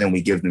smarter than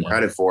we give them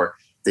credit for.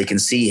 They can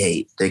see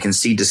hate. They can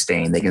see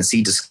disdain. They can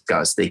see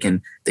disgust.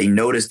 They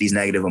notice these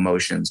negative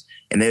emotions,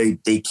 and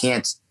they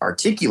can't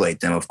articulate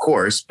them, of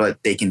course, but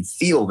they can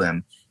feel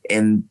them,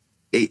 and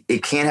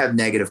it can have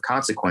negative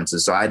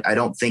consequences. So I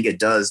don't think it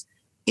does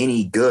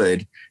any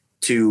good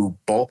to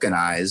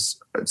balkanize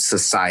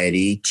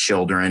society,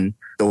 children,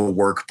 the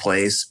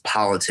workplace,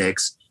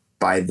 politics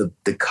by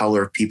the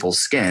color of people's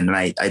skin. And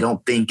I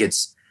don't think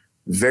it's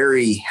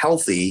very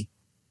healthy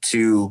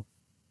to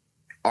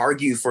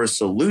argue for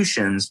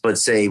solutions, but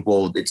say,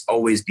 well, it's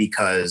always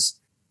because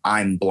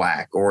I'm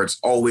black, or it's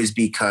always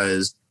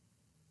because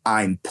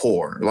I'm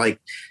poor.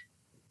 Like,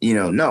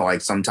 no,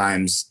 like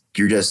sometimes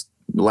you're just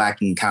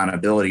lacking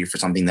accountability for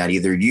something that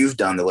either you've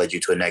done that led you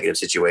to a negative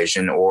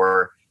situation,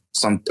 or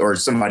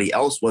somebody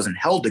else wasn't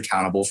held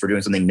accountable for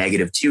doing something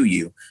negative to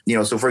you.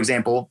 So for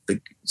example,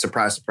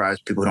 surprise,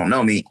 people who don't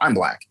know me, I'm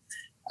black.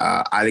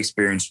 I've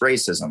experienced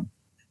racism,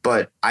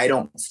 but I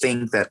don't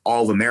think that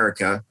all of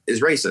America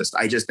is racist.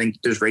 I just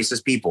think there's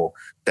racist people.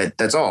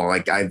 That's all.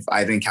 Like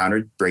I've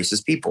encountered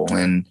racist people,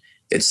 and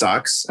it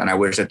sucks. And I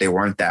wish that they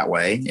weren't that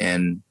way.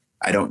 And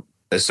I don't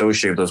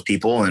associate with those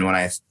people. And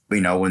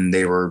when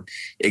they were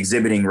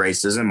exhibiting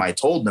racism, I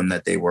told them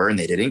that they were, and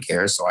they didn't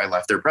care. So I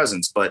left their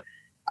presence. But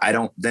I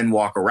don't then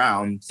walk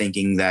around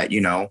thinking that,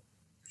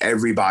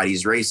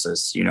 everybody's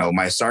racist.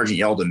 My sergeant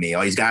yelled at me,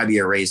 "Oh, he's got to be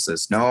a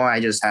racist." No, I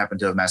just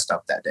happened to have messed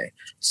up that day.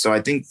 So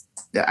I think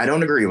that I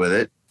don't agree with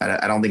it.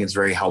 I don't think it's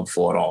very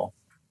helpful at all.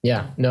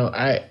 Yeah, no,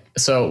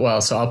 so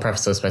I'll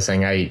preface this by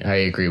saying I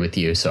agree with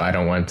you. So I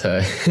don't want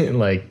to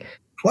like.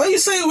 Why are you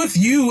saying with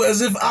you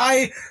as if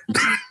I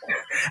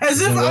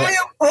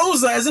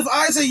oppose that, as if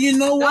I say, you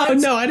know what? Oh,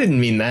 no, I didn't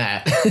mean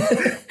that.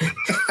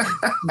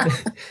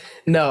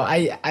 No,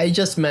 I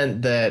just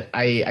meant that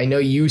I know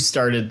you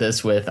started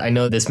this with, I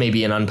know this may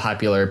be an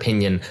unpopular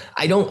opinion.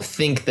 I don't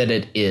think that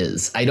it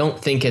is. I don't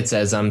think it's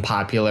as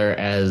unpopular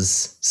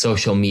as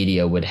social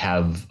media would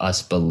have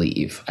us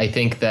believe. I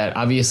think that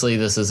obviously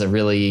this is a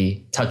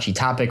really touchy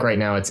topic right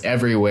now. It's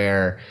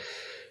everywhere.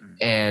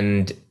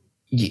 And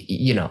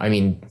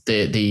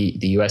the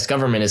U.S.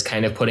 government is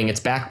kind of putting its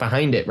back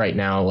behind it right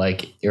now,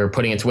 or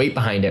putting its weight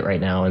behind it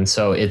right now. And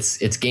so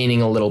it's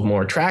gaining a little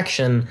more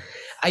traction.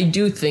 I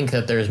do think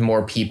that there's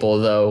more people,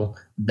 though,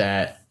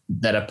 that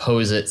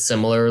oppose it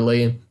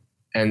similarly.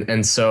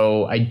 And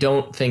so I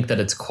don't think that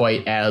it's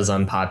quite as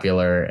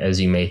unpopular as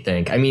you may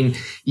think. I mean,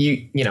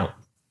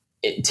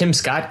 Tim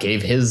Scott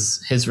gave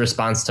his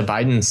response to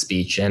Biden's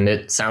speech, and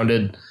it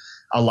sounded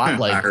a lot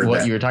like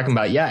what you were talking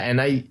about. Yeah.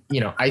 And I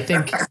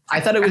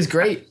thought it was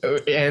great.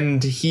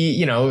 And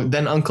he,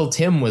 then Uncle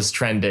Tim was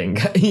trending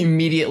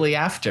immediately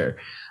after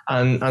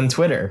on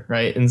Twitter.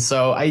 Right. And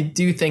so I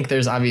do think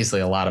there's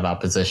obviously a lot of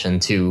opposition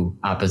to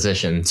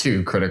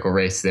critical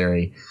race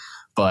theory.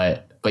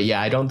 But yeah,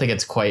 I don't think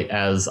it's quite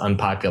as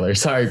unpopular.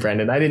 Sorry,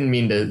 Brendan. I didn't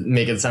mean to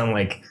make it sound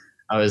like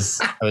I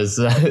was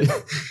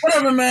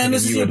whatever, man.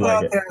 This is your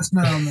podcast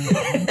now,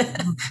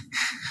 man.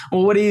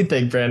 Well, what do you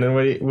think, Brandon?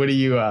 What do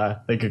you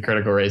think of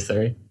critical race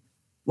theory?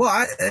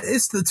 Well,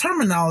 it's the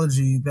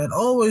terminology that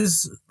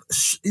always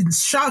it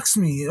shocks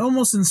me. It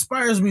almost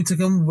inspires me to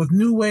come up with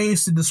new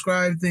ways to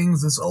describe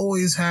things that's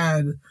always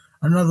had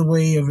another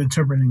way of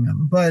interpreting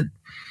them. But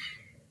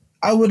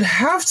I would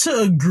have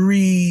to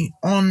agree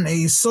on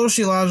a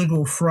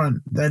sociological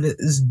front that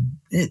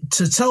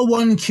to tell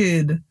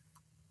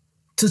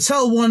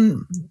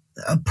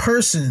a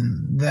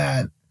person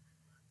that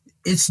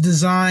it's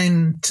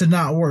designed to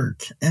not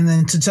work, and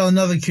then to tell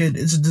another kid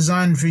it's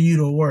designed for you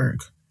to work.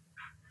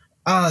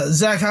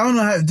 Zach, I don't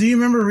know. Do you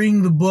remember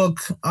reading the book?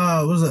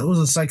 Was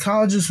a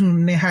psychologist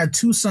who they had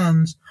two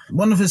sons.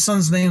 One of his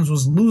sons' names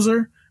was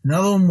Loser,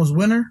 another one was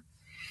Winner.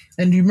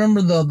 And do you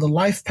remember the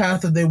life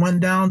path that they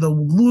went down? The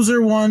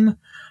loser one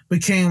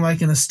became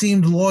like an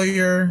esteemed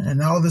lawyer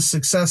and all this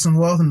success and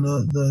wealth, and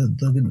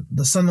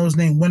the son that was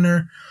named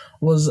Winner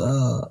was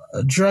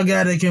a drug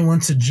addict and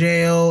went to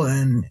jail,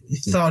 and he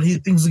thought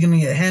things were going to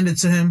get handed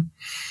to him.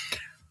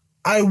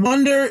 I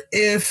wonder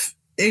if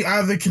it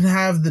either can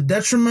have the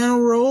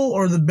detrimental role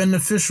or the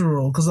beneficial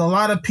role, because a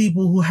lot of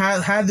people who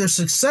had their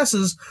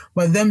successes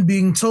by them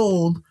being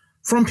told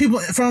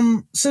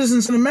from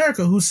citizens in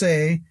America who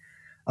say,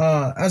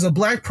 as a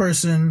black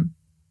person,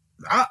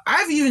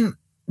 I've even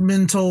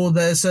been told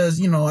that it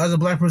says, as a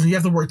black person, you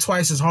have to work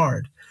twice as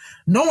hard.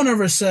 No one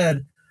ever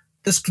said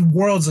this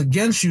world's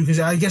against you,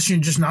 because I guess you're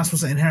just not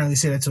supposed to inherently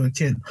say that to a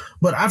kid.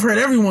 But I've heard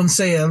everyone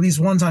say at least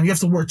one time, you have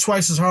to work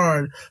twice as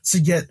hard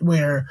to get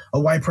where a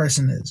white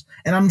person is.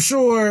 And I'm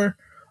sure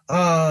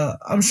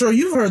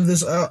you've heard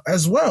this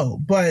as well.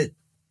 But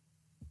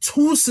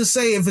who's to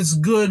say if it's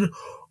good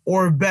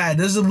or bad?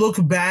 Does it look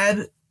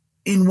bad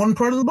in one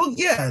part of the book?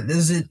 Yeah.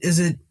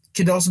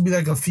 Could also be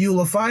like a fuel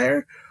of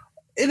fire?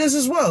 It is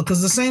as well,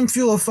 because the same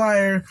fuel of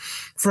fire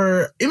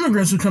for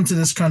immigrants who come to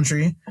this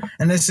country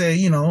and they say,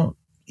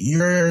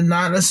 you're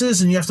not a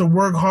citizen. You have to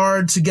work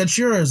hard to get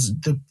yours.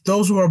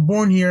 Those who are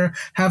born here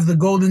have the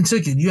golden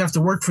ticket. You have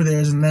to work for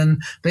theirs, and then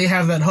they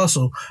have that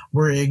hustle.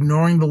 We're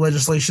ignoring the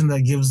legislation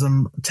that gives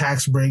them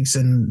tax breaks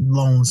and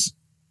loans.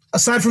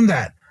 Aside from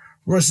that,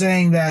 we're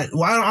saying that,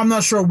 I'm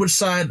not sure which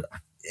side,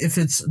 if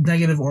it's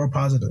negative or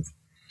positive.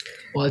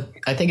 Well,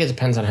 I think it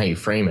depends on how you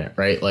frame it,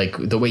 right? Like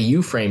the way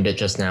you framed it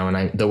just now,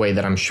 and the way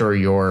that I'm sure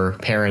your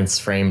parents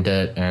framed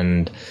it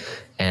and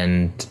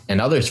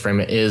others frame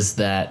it, is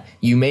that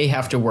you may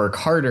have to work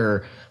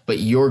harder, but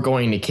you're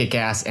going to kick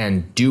ass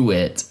and do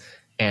it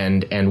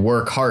and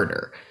work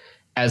harder,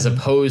 as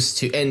opposed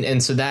to,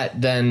 and so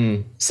that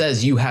then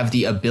says you have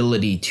the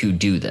ability to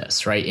do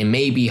this, right? It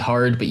may be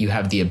hard, but you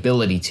have the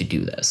ability to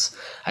do this.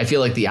 I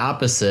feel like the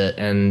opposite,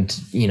 and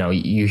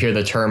you hear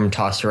the term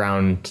tossed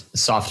around,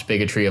 soft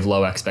bigotry of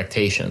low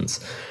expectations,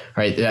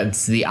 right?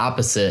 That's the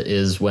opposite,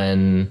 is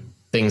when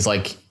things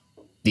like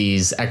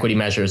these equity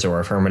measures or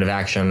affirmative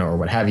action or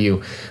what have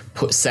you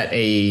set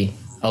a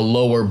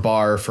lower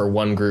bar for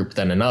one group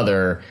than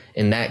another.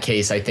 In that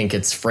case, I think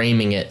it's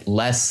framing it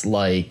less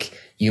like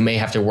you may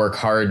have to work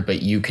hard,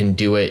 but you can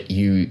do it.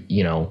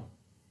 You're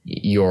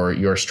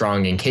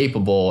strong and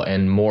capable,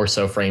 and more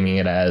so framing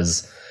it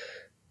as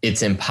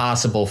it's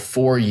impossible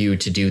for you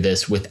to do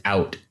this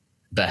without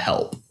the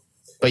help.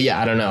 But yeah,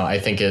 I don't know. I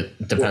think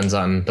it depends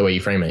on the way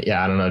you frame it.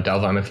 Yeah, I don't know.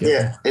 Delve on if you.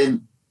 Yeah,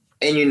 and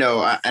you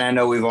know, and I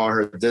know we've all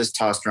heard this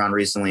tossed around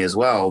recently as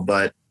well,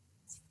 but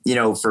you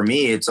know, for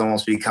me, it's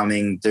almost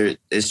becoming there.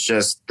 It's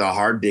just the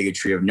hard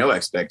bigotry of no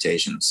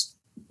expectations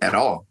at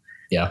all.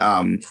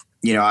 Yeah.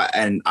 You know,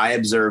 and I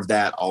observed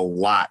that a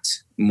lot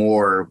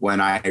more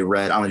when I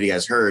read. I don't know if you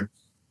guys heard,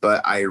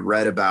 but I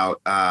read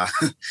about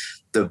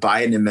the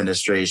Biden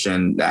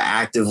administration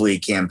actively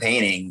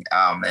campaigning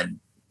and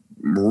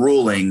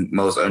ruling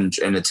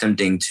and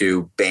attempting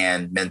to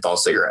ban menthol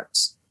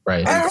cigarettes,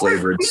 right, and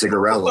flavored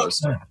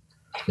cigarillos.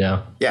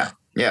 Yeah.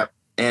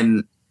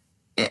 And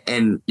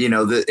you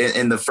know,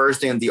 the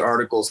first thing that the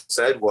article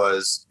said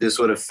was this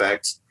would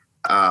affect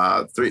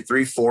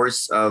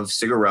 3/4 of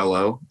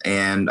cigarillo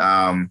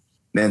and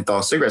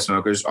menthol cigarette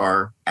smokers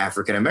are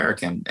African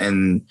American.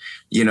 And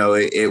you know,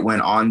 it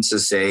went on to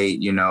say,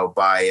 you know,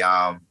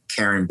 by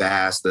Karen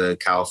Bass, the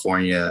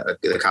California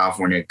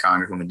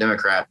Congresswoman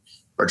Democrat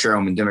or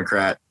Chairwoman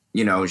Democrat,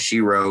 you know, she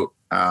wrote,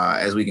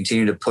 as we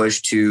continue to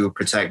push to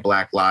protect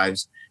Black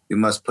lives, we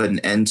must put an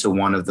end to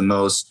one of the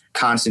most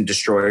constant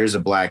destroyers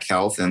of Black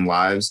health and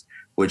lives,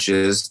 which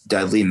is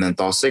deadly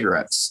menthol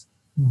cigarettes.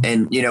 Mm-hmm.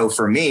 And, you know,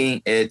 for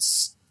me,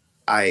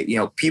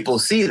 people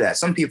see that.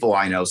 Some people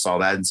I know saw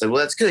that and said,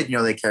 well, that's good. You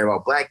know, they care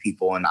about Black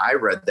people. And I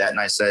read that and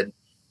I said,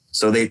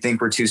 so they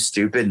think we're too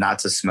stupid not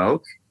to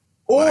smoke?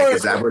 Or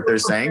is that what they're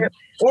saying?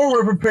 Or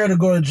we're prepared to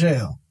go to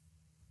jail.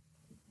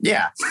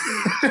 Yeah.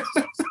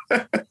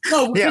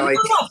 No,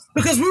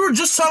 because we were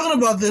just talking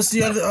about this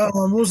the other,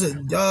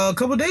 a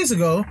couple of days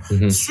ago,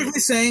 strictly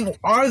saying,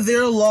 are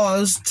there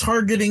laws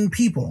targeting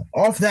people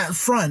off that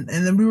front?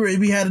 And then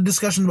we had a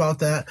discussion about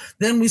that.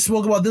 Then we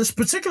spoke about this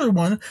particular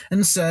one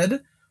and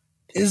said,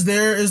 is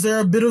there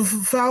a bit of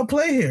foul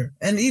play here?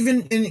 And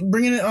even in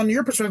bringing it on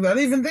your perspective, I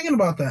didn't even thinking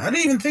about that. I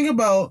didn't even think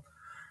about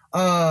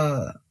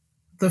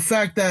the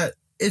fact that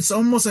it's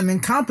almost an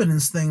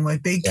incompetence thing.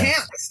 Like they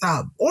can't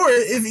stop. Or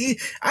I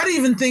didn't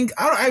even think,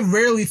 I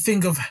rarely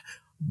think of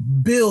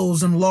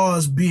bills and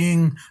laws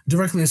being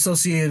directly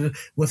associated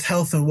with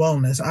health and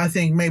wellness. I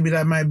think maybe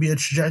that might be a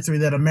trajectory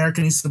that America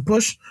needs to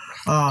push.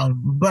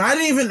 But I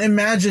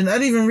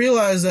didn't even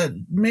realize that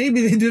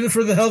maybe they did it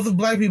for the health of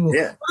Black people.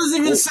 Yeah. That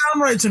doesn't even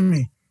sound right to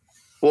me.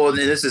 Well,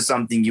 this is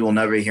something you will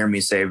never hear me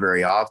say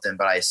very often,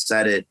 but I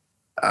said it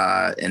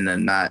not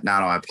on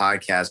my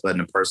podcast, but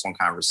in a personal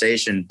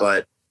conversation.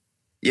 But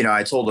you know,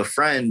 I told a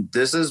friend,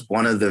 this is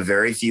one of the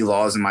very few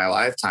laws in my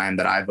lifetime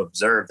that I've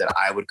observed that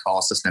I would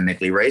call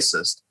systemically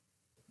racist.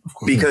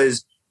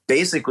 Because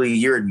basically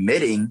you're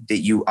admitting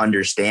that you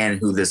understand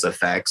who this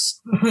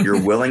affects.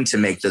 You're willing to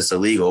make this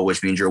illegal,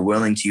 which means you're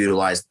willing to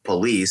utilize the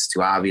police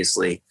to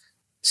obviously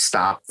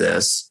stop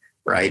this,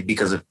 right?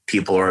 Because if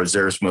people are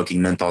observed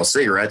smoking menthol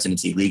cigarettes and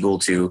it's illegal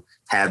to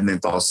have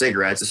menthol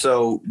cigarettes.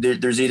 So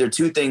there's either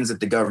two things that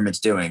the government's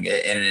doing.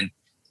 And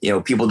you know,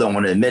 people don't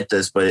want to admit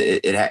this, but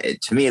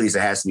it to me, at least,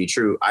 it has to be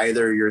true.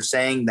 Either you're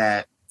saying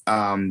that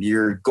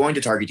you're going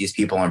to target these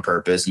people on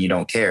purpose and you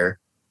don't care,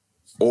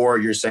 or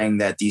you're saying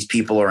that these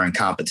people are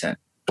incompetent.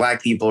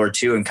 Black people are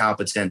too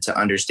incompetent to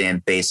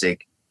understand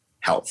basic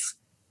health,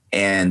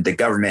 and the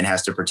government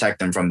has to protect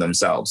them from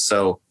themselves.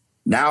 So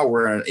now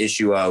we're in an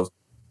issue of,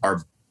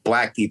 are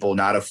Black people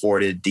not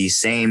afforded the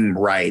same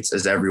rights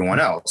as everyone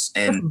else?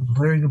 And that's a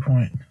very good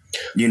point.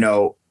 You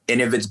know, and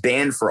if it's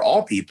banned for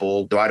all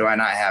people, why do I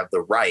not have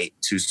the right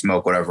to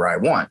smoke whatever I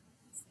want?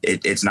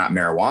 It's not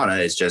marijuana;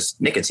 it's just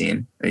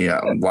nicotine. You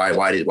know,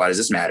 why does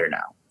this matter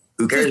now?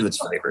 Who cares if it's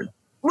flavored?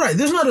 Right.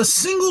 There's not a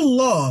single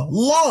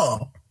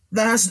law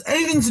that has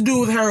anything to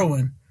do with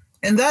heroin,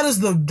 and that is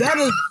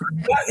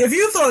if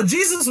you thought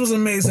Jesus was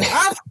amazing,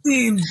 I've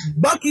seen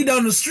Bucky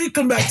down the street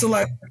come back to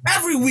life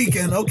every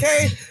weekend.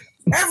 Okay.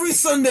 Every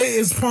Sunday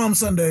is Palm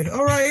Sunday.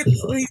 All right,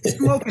 he's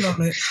smoking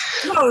on it.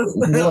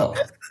 No.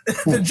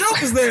 The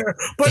joke is there,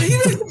 but he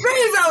makes a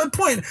very valid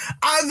point.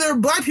 Either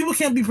Black people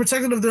can't be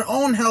protected of their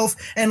own health,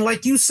 and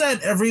like you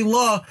said, every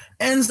law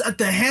ends at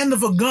the hand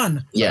of a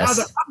gun. Yes.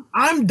 Either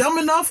I'm dumb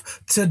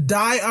enough to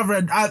die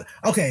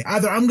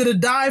either I'm going to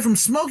die from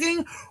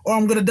smoking or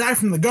I'm going to die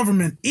from the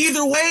government.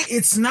 Either way,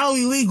 it's now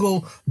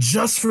illegal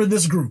just for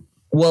this group.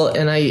 Well,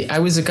 and I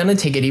was going to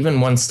take it even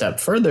one step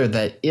further,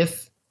 that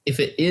if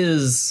it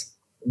is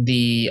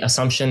the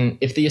assumption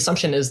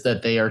is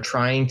that they are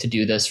trying to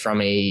do this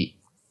from a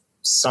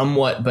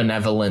somewhat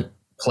benevolent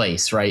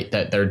place, right?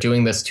 That they're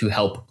doing this to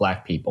help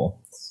Black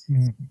people.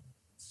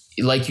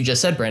 Mm-hmm. Like you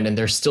just said, Brandon,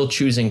 they're still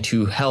choosing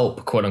to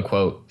help, quote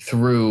unquote,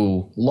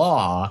 through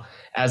law,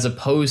 as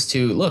opposed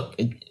to, look,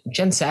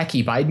 Jen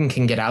Psaki, Biden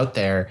can get out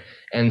there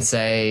and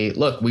say,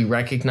 look, we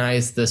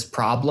recognize this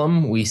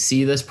problem. We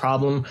see this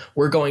problem.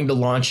 We're going to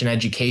launch an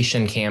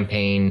education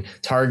campaign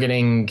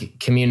targeting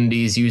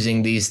communities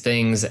using these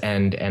things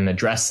and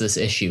address this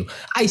issue.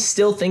 I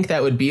still think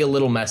that would be a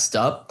little messed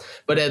up,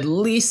 but at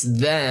least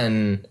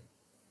then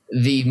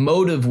the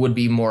motive would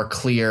be more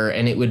clear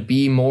and it would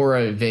be more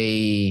of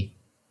a...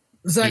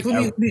 Zach,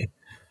 let me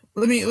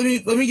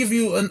give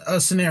you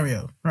a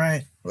scenario,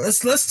 right?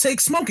 Let's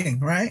take smoking,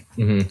 right?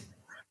 Mm-hmm.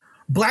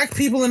 black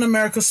people in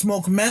America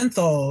smoke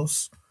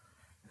menthols,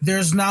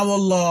 there's now a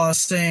law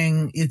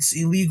saying it's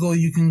illegal.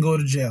 You can go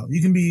to jail.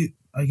 You can be,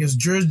 I guess,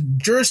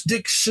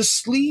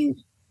 jurisdictionally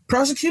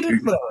prosecuted?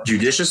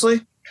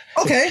 Judiciously?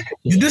 Okay.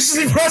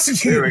 Judiciously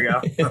prosecuted.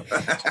 There we go.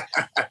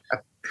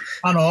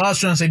 I don't know. I was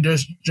trying to say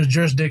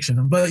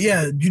jurisdiction. But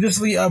yeah,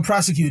 judicially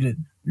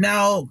prosecuted.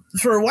 Now,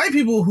 for white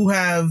people who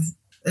have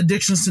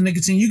addictions to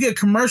nicotine, you get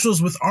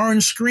commercials with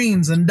orange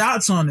screens and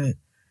dots on it.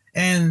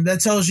 And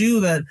that tells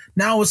you that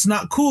now it's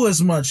not cool as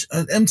much.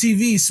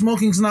 MTV,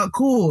 smoking's not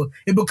cool.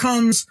 It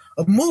becomes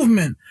a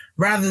movement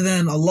rather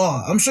than a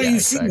law. I'm sure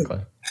you've seen it.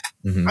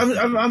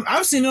 Mm-hmm.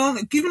 I've seen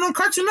it even on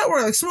Cartoon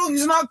Network. Like,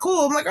 smoking's not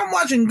cool. I'm like, I'm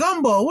watching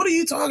Gumball. What are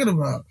you talking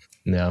about?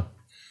 No.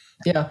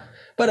 Yeah.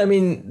 But I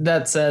mean,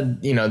 that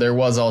said, there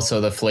was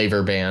also the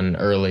flavor ban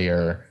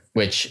earlier,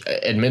 which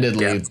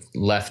admittedly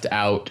left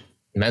out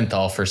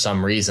menthol for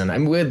some reason. I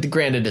mean,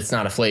 granted, it's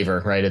not a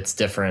flavor, right? It's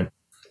different.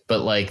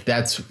 But like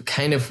that's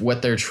kind of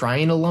what they're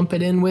trying to lump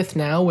it in with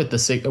now with the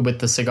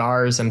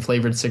cigars and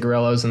flavored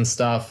cigarillos and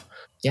stuff.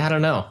 Yeah, I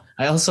don't know.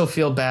 I also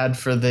feel bad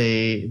for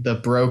the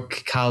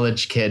broke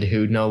college kid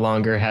who no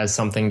longer has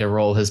something to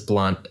roll his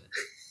blunt.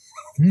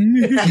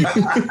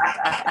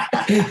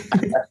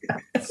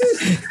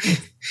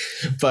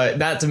 But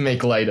not to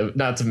make light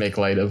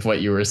of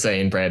what you were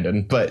saying,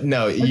 Brandon. But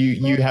no,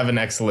 you have an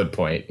excellent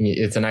point.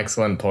 It's an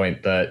excellent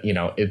point that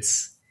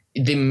it's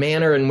the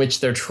manner in which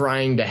they're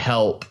trying to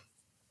help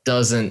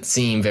doesn't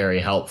seem very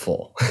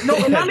helpful. No,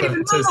 not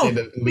even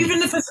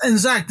even if it's, and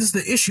Zach, this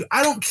is the issue.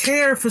 I don't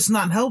care if it's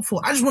not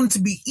helpful. I just want it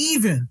to be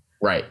even.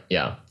 Right.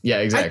 Yeah. Yeah,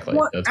 exactly.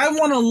 I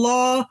want a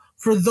law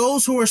for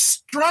those who are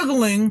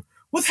struggling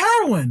with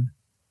heroin.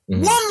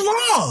 Mm-hmm. One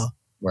law.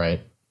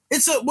 Right.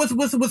 It's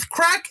with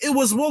crack, it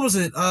was, what was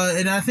it?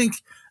 And I think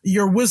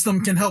your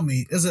wisdom can help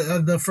me. Is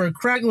it for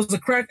crack, it was a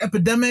crack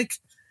epidemic?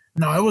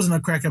 No, it wasn't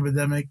a crack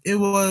epidemic. It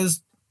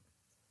was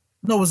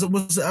I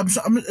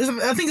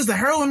think it's the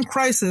heroin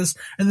crisis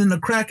and then the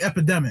crack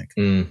epidemic.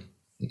 Mm.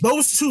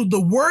 Those two,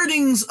 the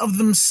wordings of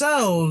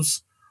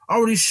themselves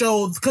already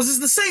show, because it's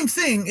the same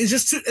thing. It's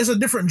just it's a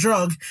different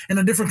drug in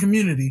a different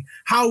community.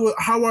 How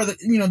are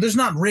there's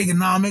not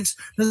Reaganomics.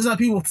 There's not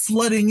people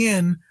flooding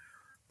in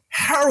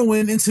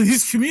heroin into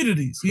these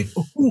communities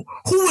who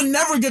would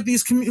never get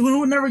who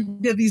would never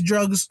get these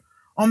drugs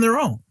on their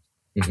own.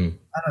 Mm-hmm.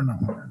 I don't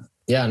know.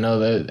 Yeah, no,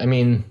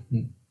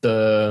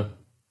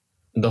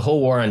 the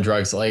whole war on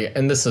drugs, like,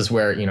 and this is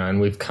where,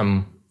 and we've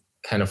come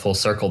kind of full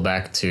circle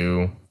back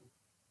to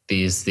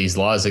these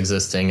laws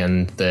existing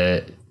and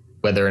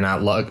whether or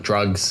not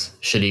drugs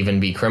should even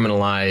be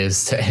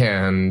criminalized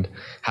and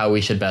how we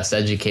should best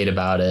educate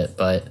about it.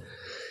 But,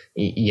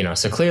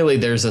 so clearly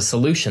there's a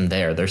solution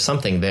there. There's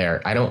something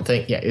there. I don't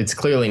think, it's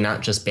clearly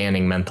not just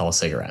banning menthol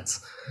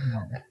cigarettes.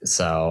 No.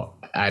 So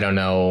I don't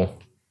know.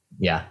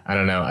 Yeah, I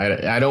don't know.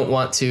 I don't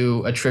want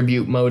to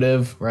attribute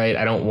motive, right?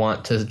 I don't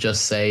want to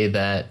just say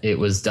that it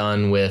was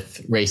done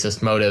with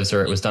racist motives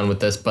or it was done with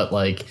this, but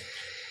like,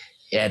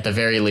 at the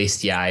very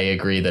least, I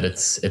agree that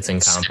it's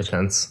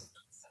incompetence.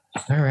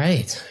 All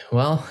right.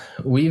 Well,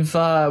 we've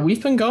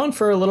been going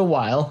for a little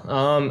while.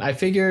 I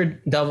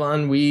figured,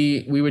 Delvon,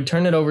 we would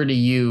turn it over to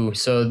you.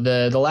 So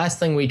the last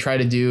thing we try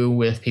to do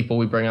with people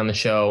we bring on the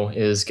show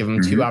is give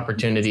them two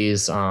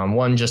opportunities.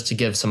 One, just to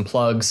give some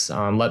plugs,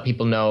 let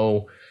people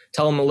know.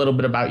 Tell them a little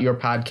bit about your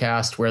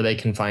podcast, where they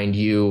can find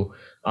you.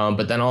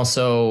 But then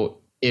also,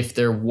 if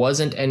there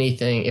was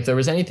anything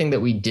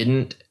that we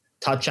didn't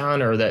touch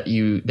on or that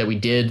we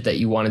did that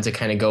you wanted to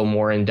kind of go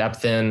more in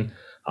depth in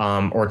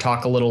or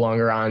talk a little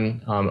longer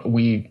on,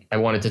 I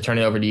wanted to turn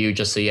it over to you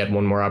just so you had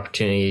one more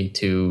opportunity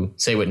to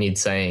say what needs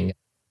saying.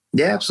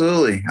 Yeah,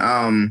 absolutely.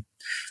 I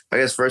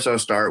guess first I'll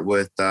start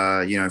with,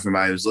 if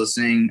everybody who's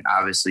listening,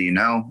 obviously,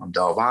 I'm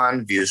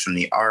Delvon, Views from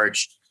the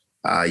Arch.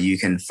 You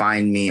can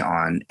find me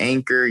on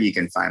Anchor. You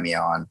can find me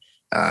on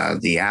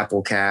the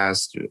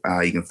Applecast.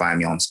 You can find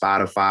me on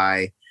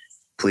Spotify.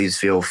 Please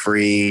feel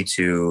free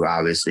to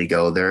obviously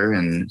go there.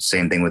 And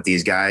same thing with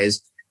these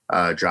guys.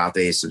 Drop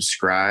a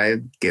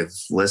subscribe, give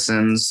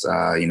listens.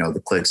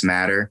 The clicks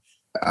matter.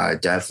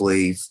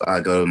 Definitely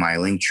go to my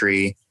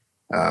Linktree.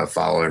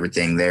 Follow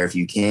everything there if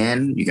you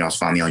can. You can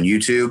also find me on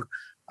YouTube.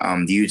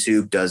 The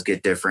YouTube does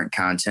get different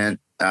content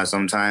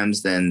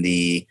sometimes than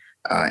the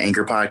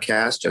Anchor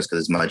podcast, just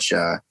because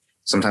it's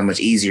sometimes much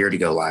easier to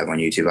go live on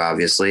YouTube,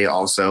 obviously.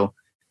 Also,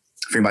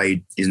 if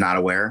anybody is not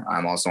aware,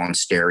 I'm also on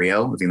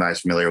Stereo. If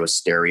anybody's familiar with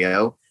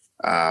Stereo,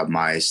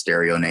 my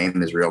Stereo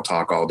name is Real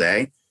Talk All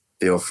Day.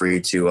 Feel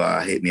free to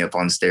hit me up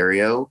on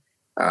Stereo.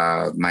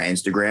 My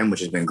Instagram,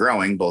 which has been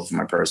growing, both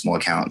my personal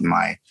account and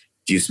my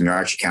Views from Your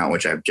Arch account,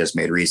 which I've just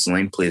made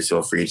recently. Please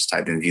feel free to just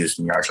type in Views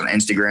from Your Arch on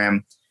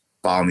Instagram.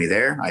 Follow me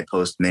there. I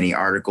post many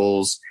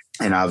articles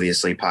and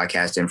obviously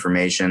podcast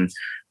information.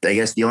 I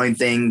guess the only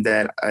thing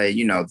that,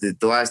 the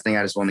last thing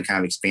I just want to kind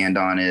of expand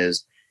on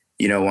is,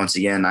 once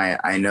again,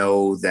 I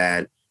know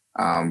that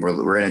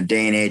we're in a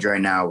day and age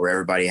right now where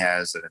everybody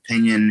has an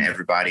opinion.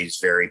 Everybody's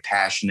very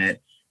passionate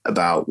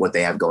about what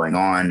they have going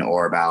on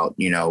or about,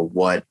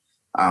 what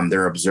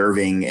they're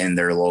observing in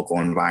their local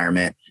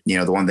environment. You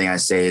know, the one thing I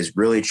say is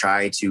really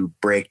try to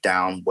break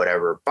down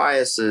whatever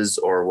biases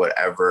or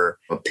whatever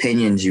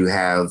opinions you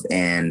have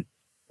and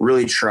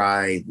really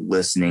try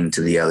listening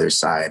to the other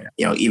side.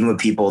 You know, even with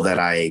people that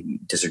I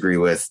disagree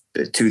with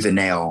tooth and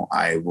nail,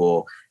 I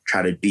will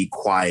try to be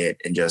quiet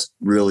and just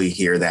really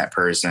hear that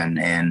person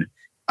and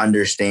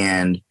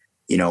understand,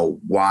 you know,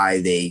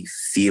 why they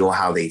feel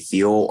how they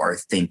feel or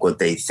think what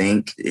they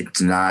think.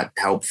 It's not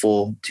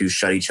helpful to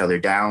shut each other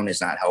down.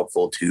 It's not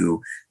helpful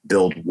to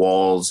build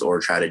walls or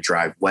try to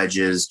drive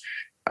wedges.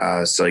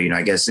 So, you know,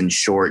 I guess in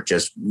short,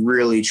 just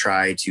really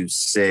try to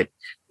sit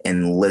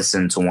and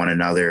listen to one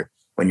another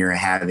when you're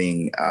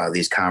having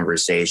these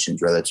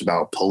conversations, whether it's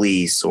about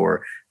police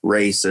or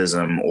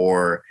racism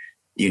or,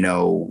 you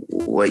know,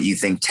 what you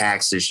think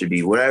taxes should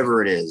be,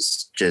 whatever it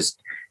is.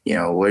 Just, you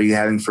know, what are you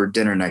having for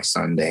dinner next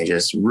Sunday?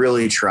 Just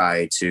really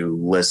try to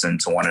listen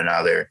to one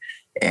another.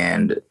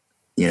 And,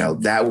 you know,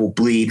 that will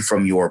bleed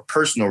from your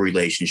personal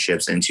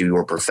relationships into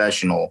your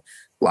professional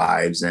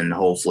lives. And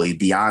hopefully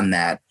beyond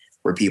that,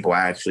 where people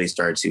actually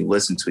start to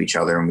listen to each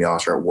other and we all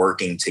start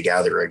working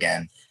together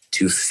again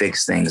to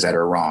fix things that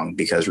are wrong.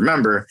 Because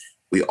remember,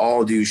 we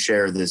all do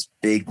share this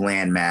big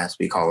landmass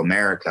we call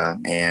America,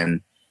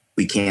 and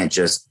we can't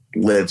just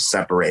live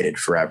separated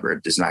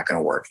forever. It's not going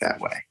to work that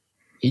way.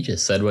 He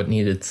just said what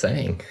needed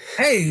saying.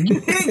 Hey,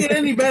 you can't get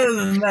any better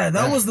than that.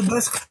 That was the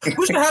best.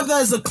 We should have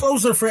that as a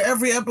closer for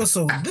every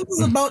episode. This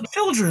is about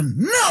children.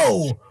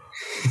 No.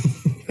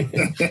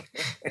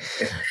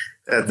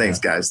 Thanks,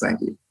 guys. Thank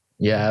you.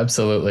 Yeah,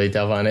 absolutely,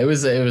 Delvon. It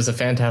was a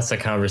fantastic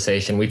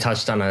conversation. We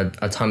touched on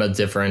a ton of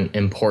different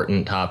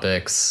important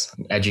topics: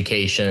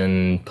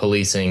 education,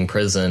 policing,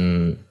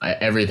 prison,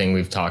 everything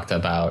we've talked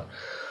about.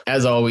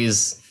 As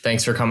always,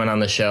 thanks for coming on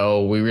the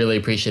show. We really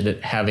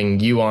appreciate having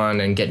you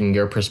on and getting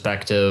your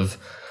perspective.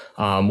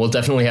 We'll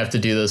definitely have to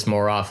do this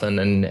more often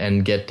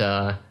and get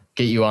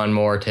you on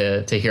more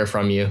to hear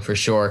from you for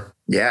sure.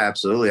 Yeah,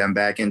 absolutely. I'm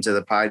back into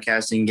the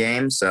podcasting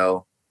game,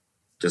 so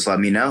just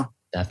let me know.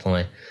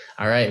 Definitely.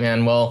 All right,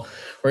 man. Well,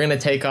 we're going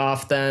to take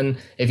off then.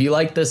 If you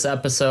like this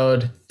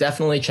episode,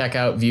 definitely check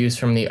out Views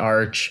from the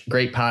Arch.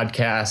 Great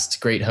podcast,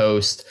 great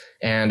host.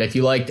 And if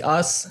you liked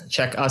us,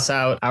 check us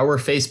out. Our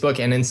Facebook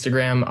and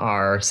Instagram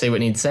are Say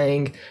What Needs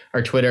Saying.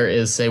 Our Twitter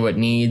is Say What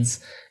Needs.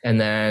 And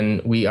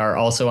then we are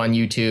also on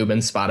YouTube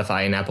and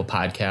Spotify and Apple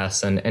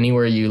Podcasts. And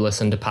anywhere you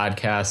listen to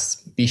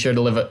podcasts, be sure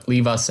to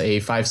leave us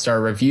a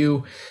 5-star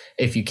review.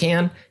 If you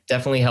can,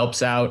 definitely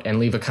helps out, and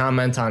leave a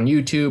comment on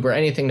YouTube or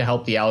anything to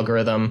help the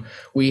algorithm.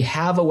 We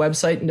have a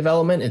website in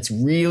development. It's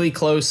really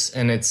close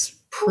and it's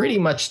pretty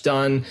much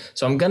done.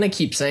 So I'm going to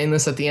keep saying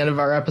this at the end of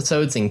our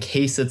episodes in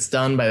case it's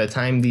done by the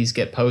time these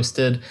get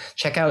posted.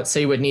 Check out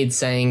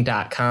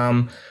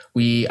saywhatneedsaying.com.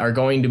 We are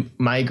going to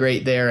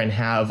migrate there and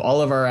have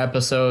all of our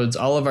episodes,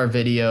 all of our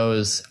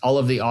videos, all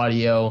of the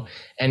audio,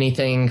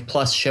 anything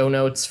plus show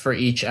notes for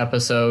each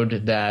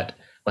episode that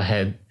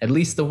ahead, at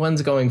least the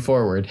ones going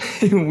forward.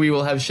 We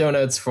will have show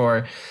notes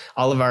for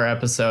all of our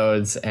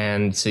episodes,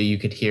 and so you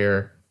could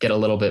get a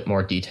little bit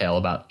more detail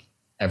about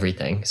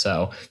everything.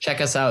 So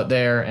check us out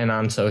there and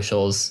on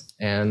socials.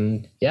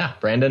 And yeah,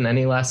 Brandon,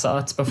 any last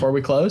thoughts before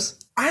we close?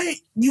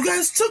 You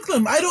guys took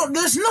them.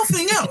 There's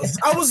nothing else.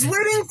 I was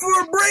waiting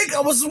for a break.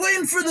 I was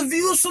waiting for the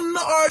Views from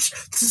the Arch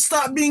to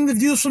stop being the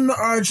Views from the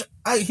Arch.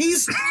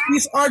 He's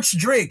Arch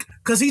Drake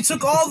because he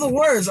took all the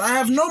words. I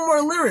have no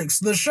more lyrics.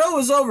 The show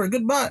is over.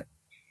 Goodbye.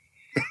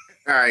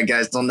 All right,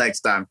 guys. Till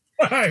next time.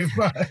 All right,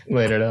 bye.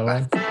 Later,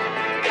 Delvon.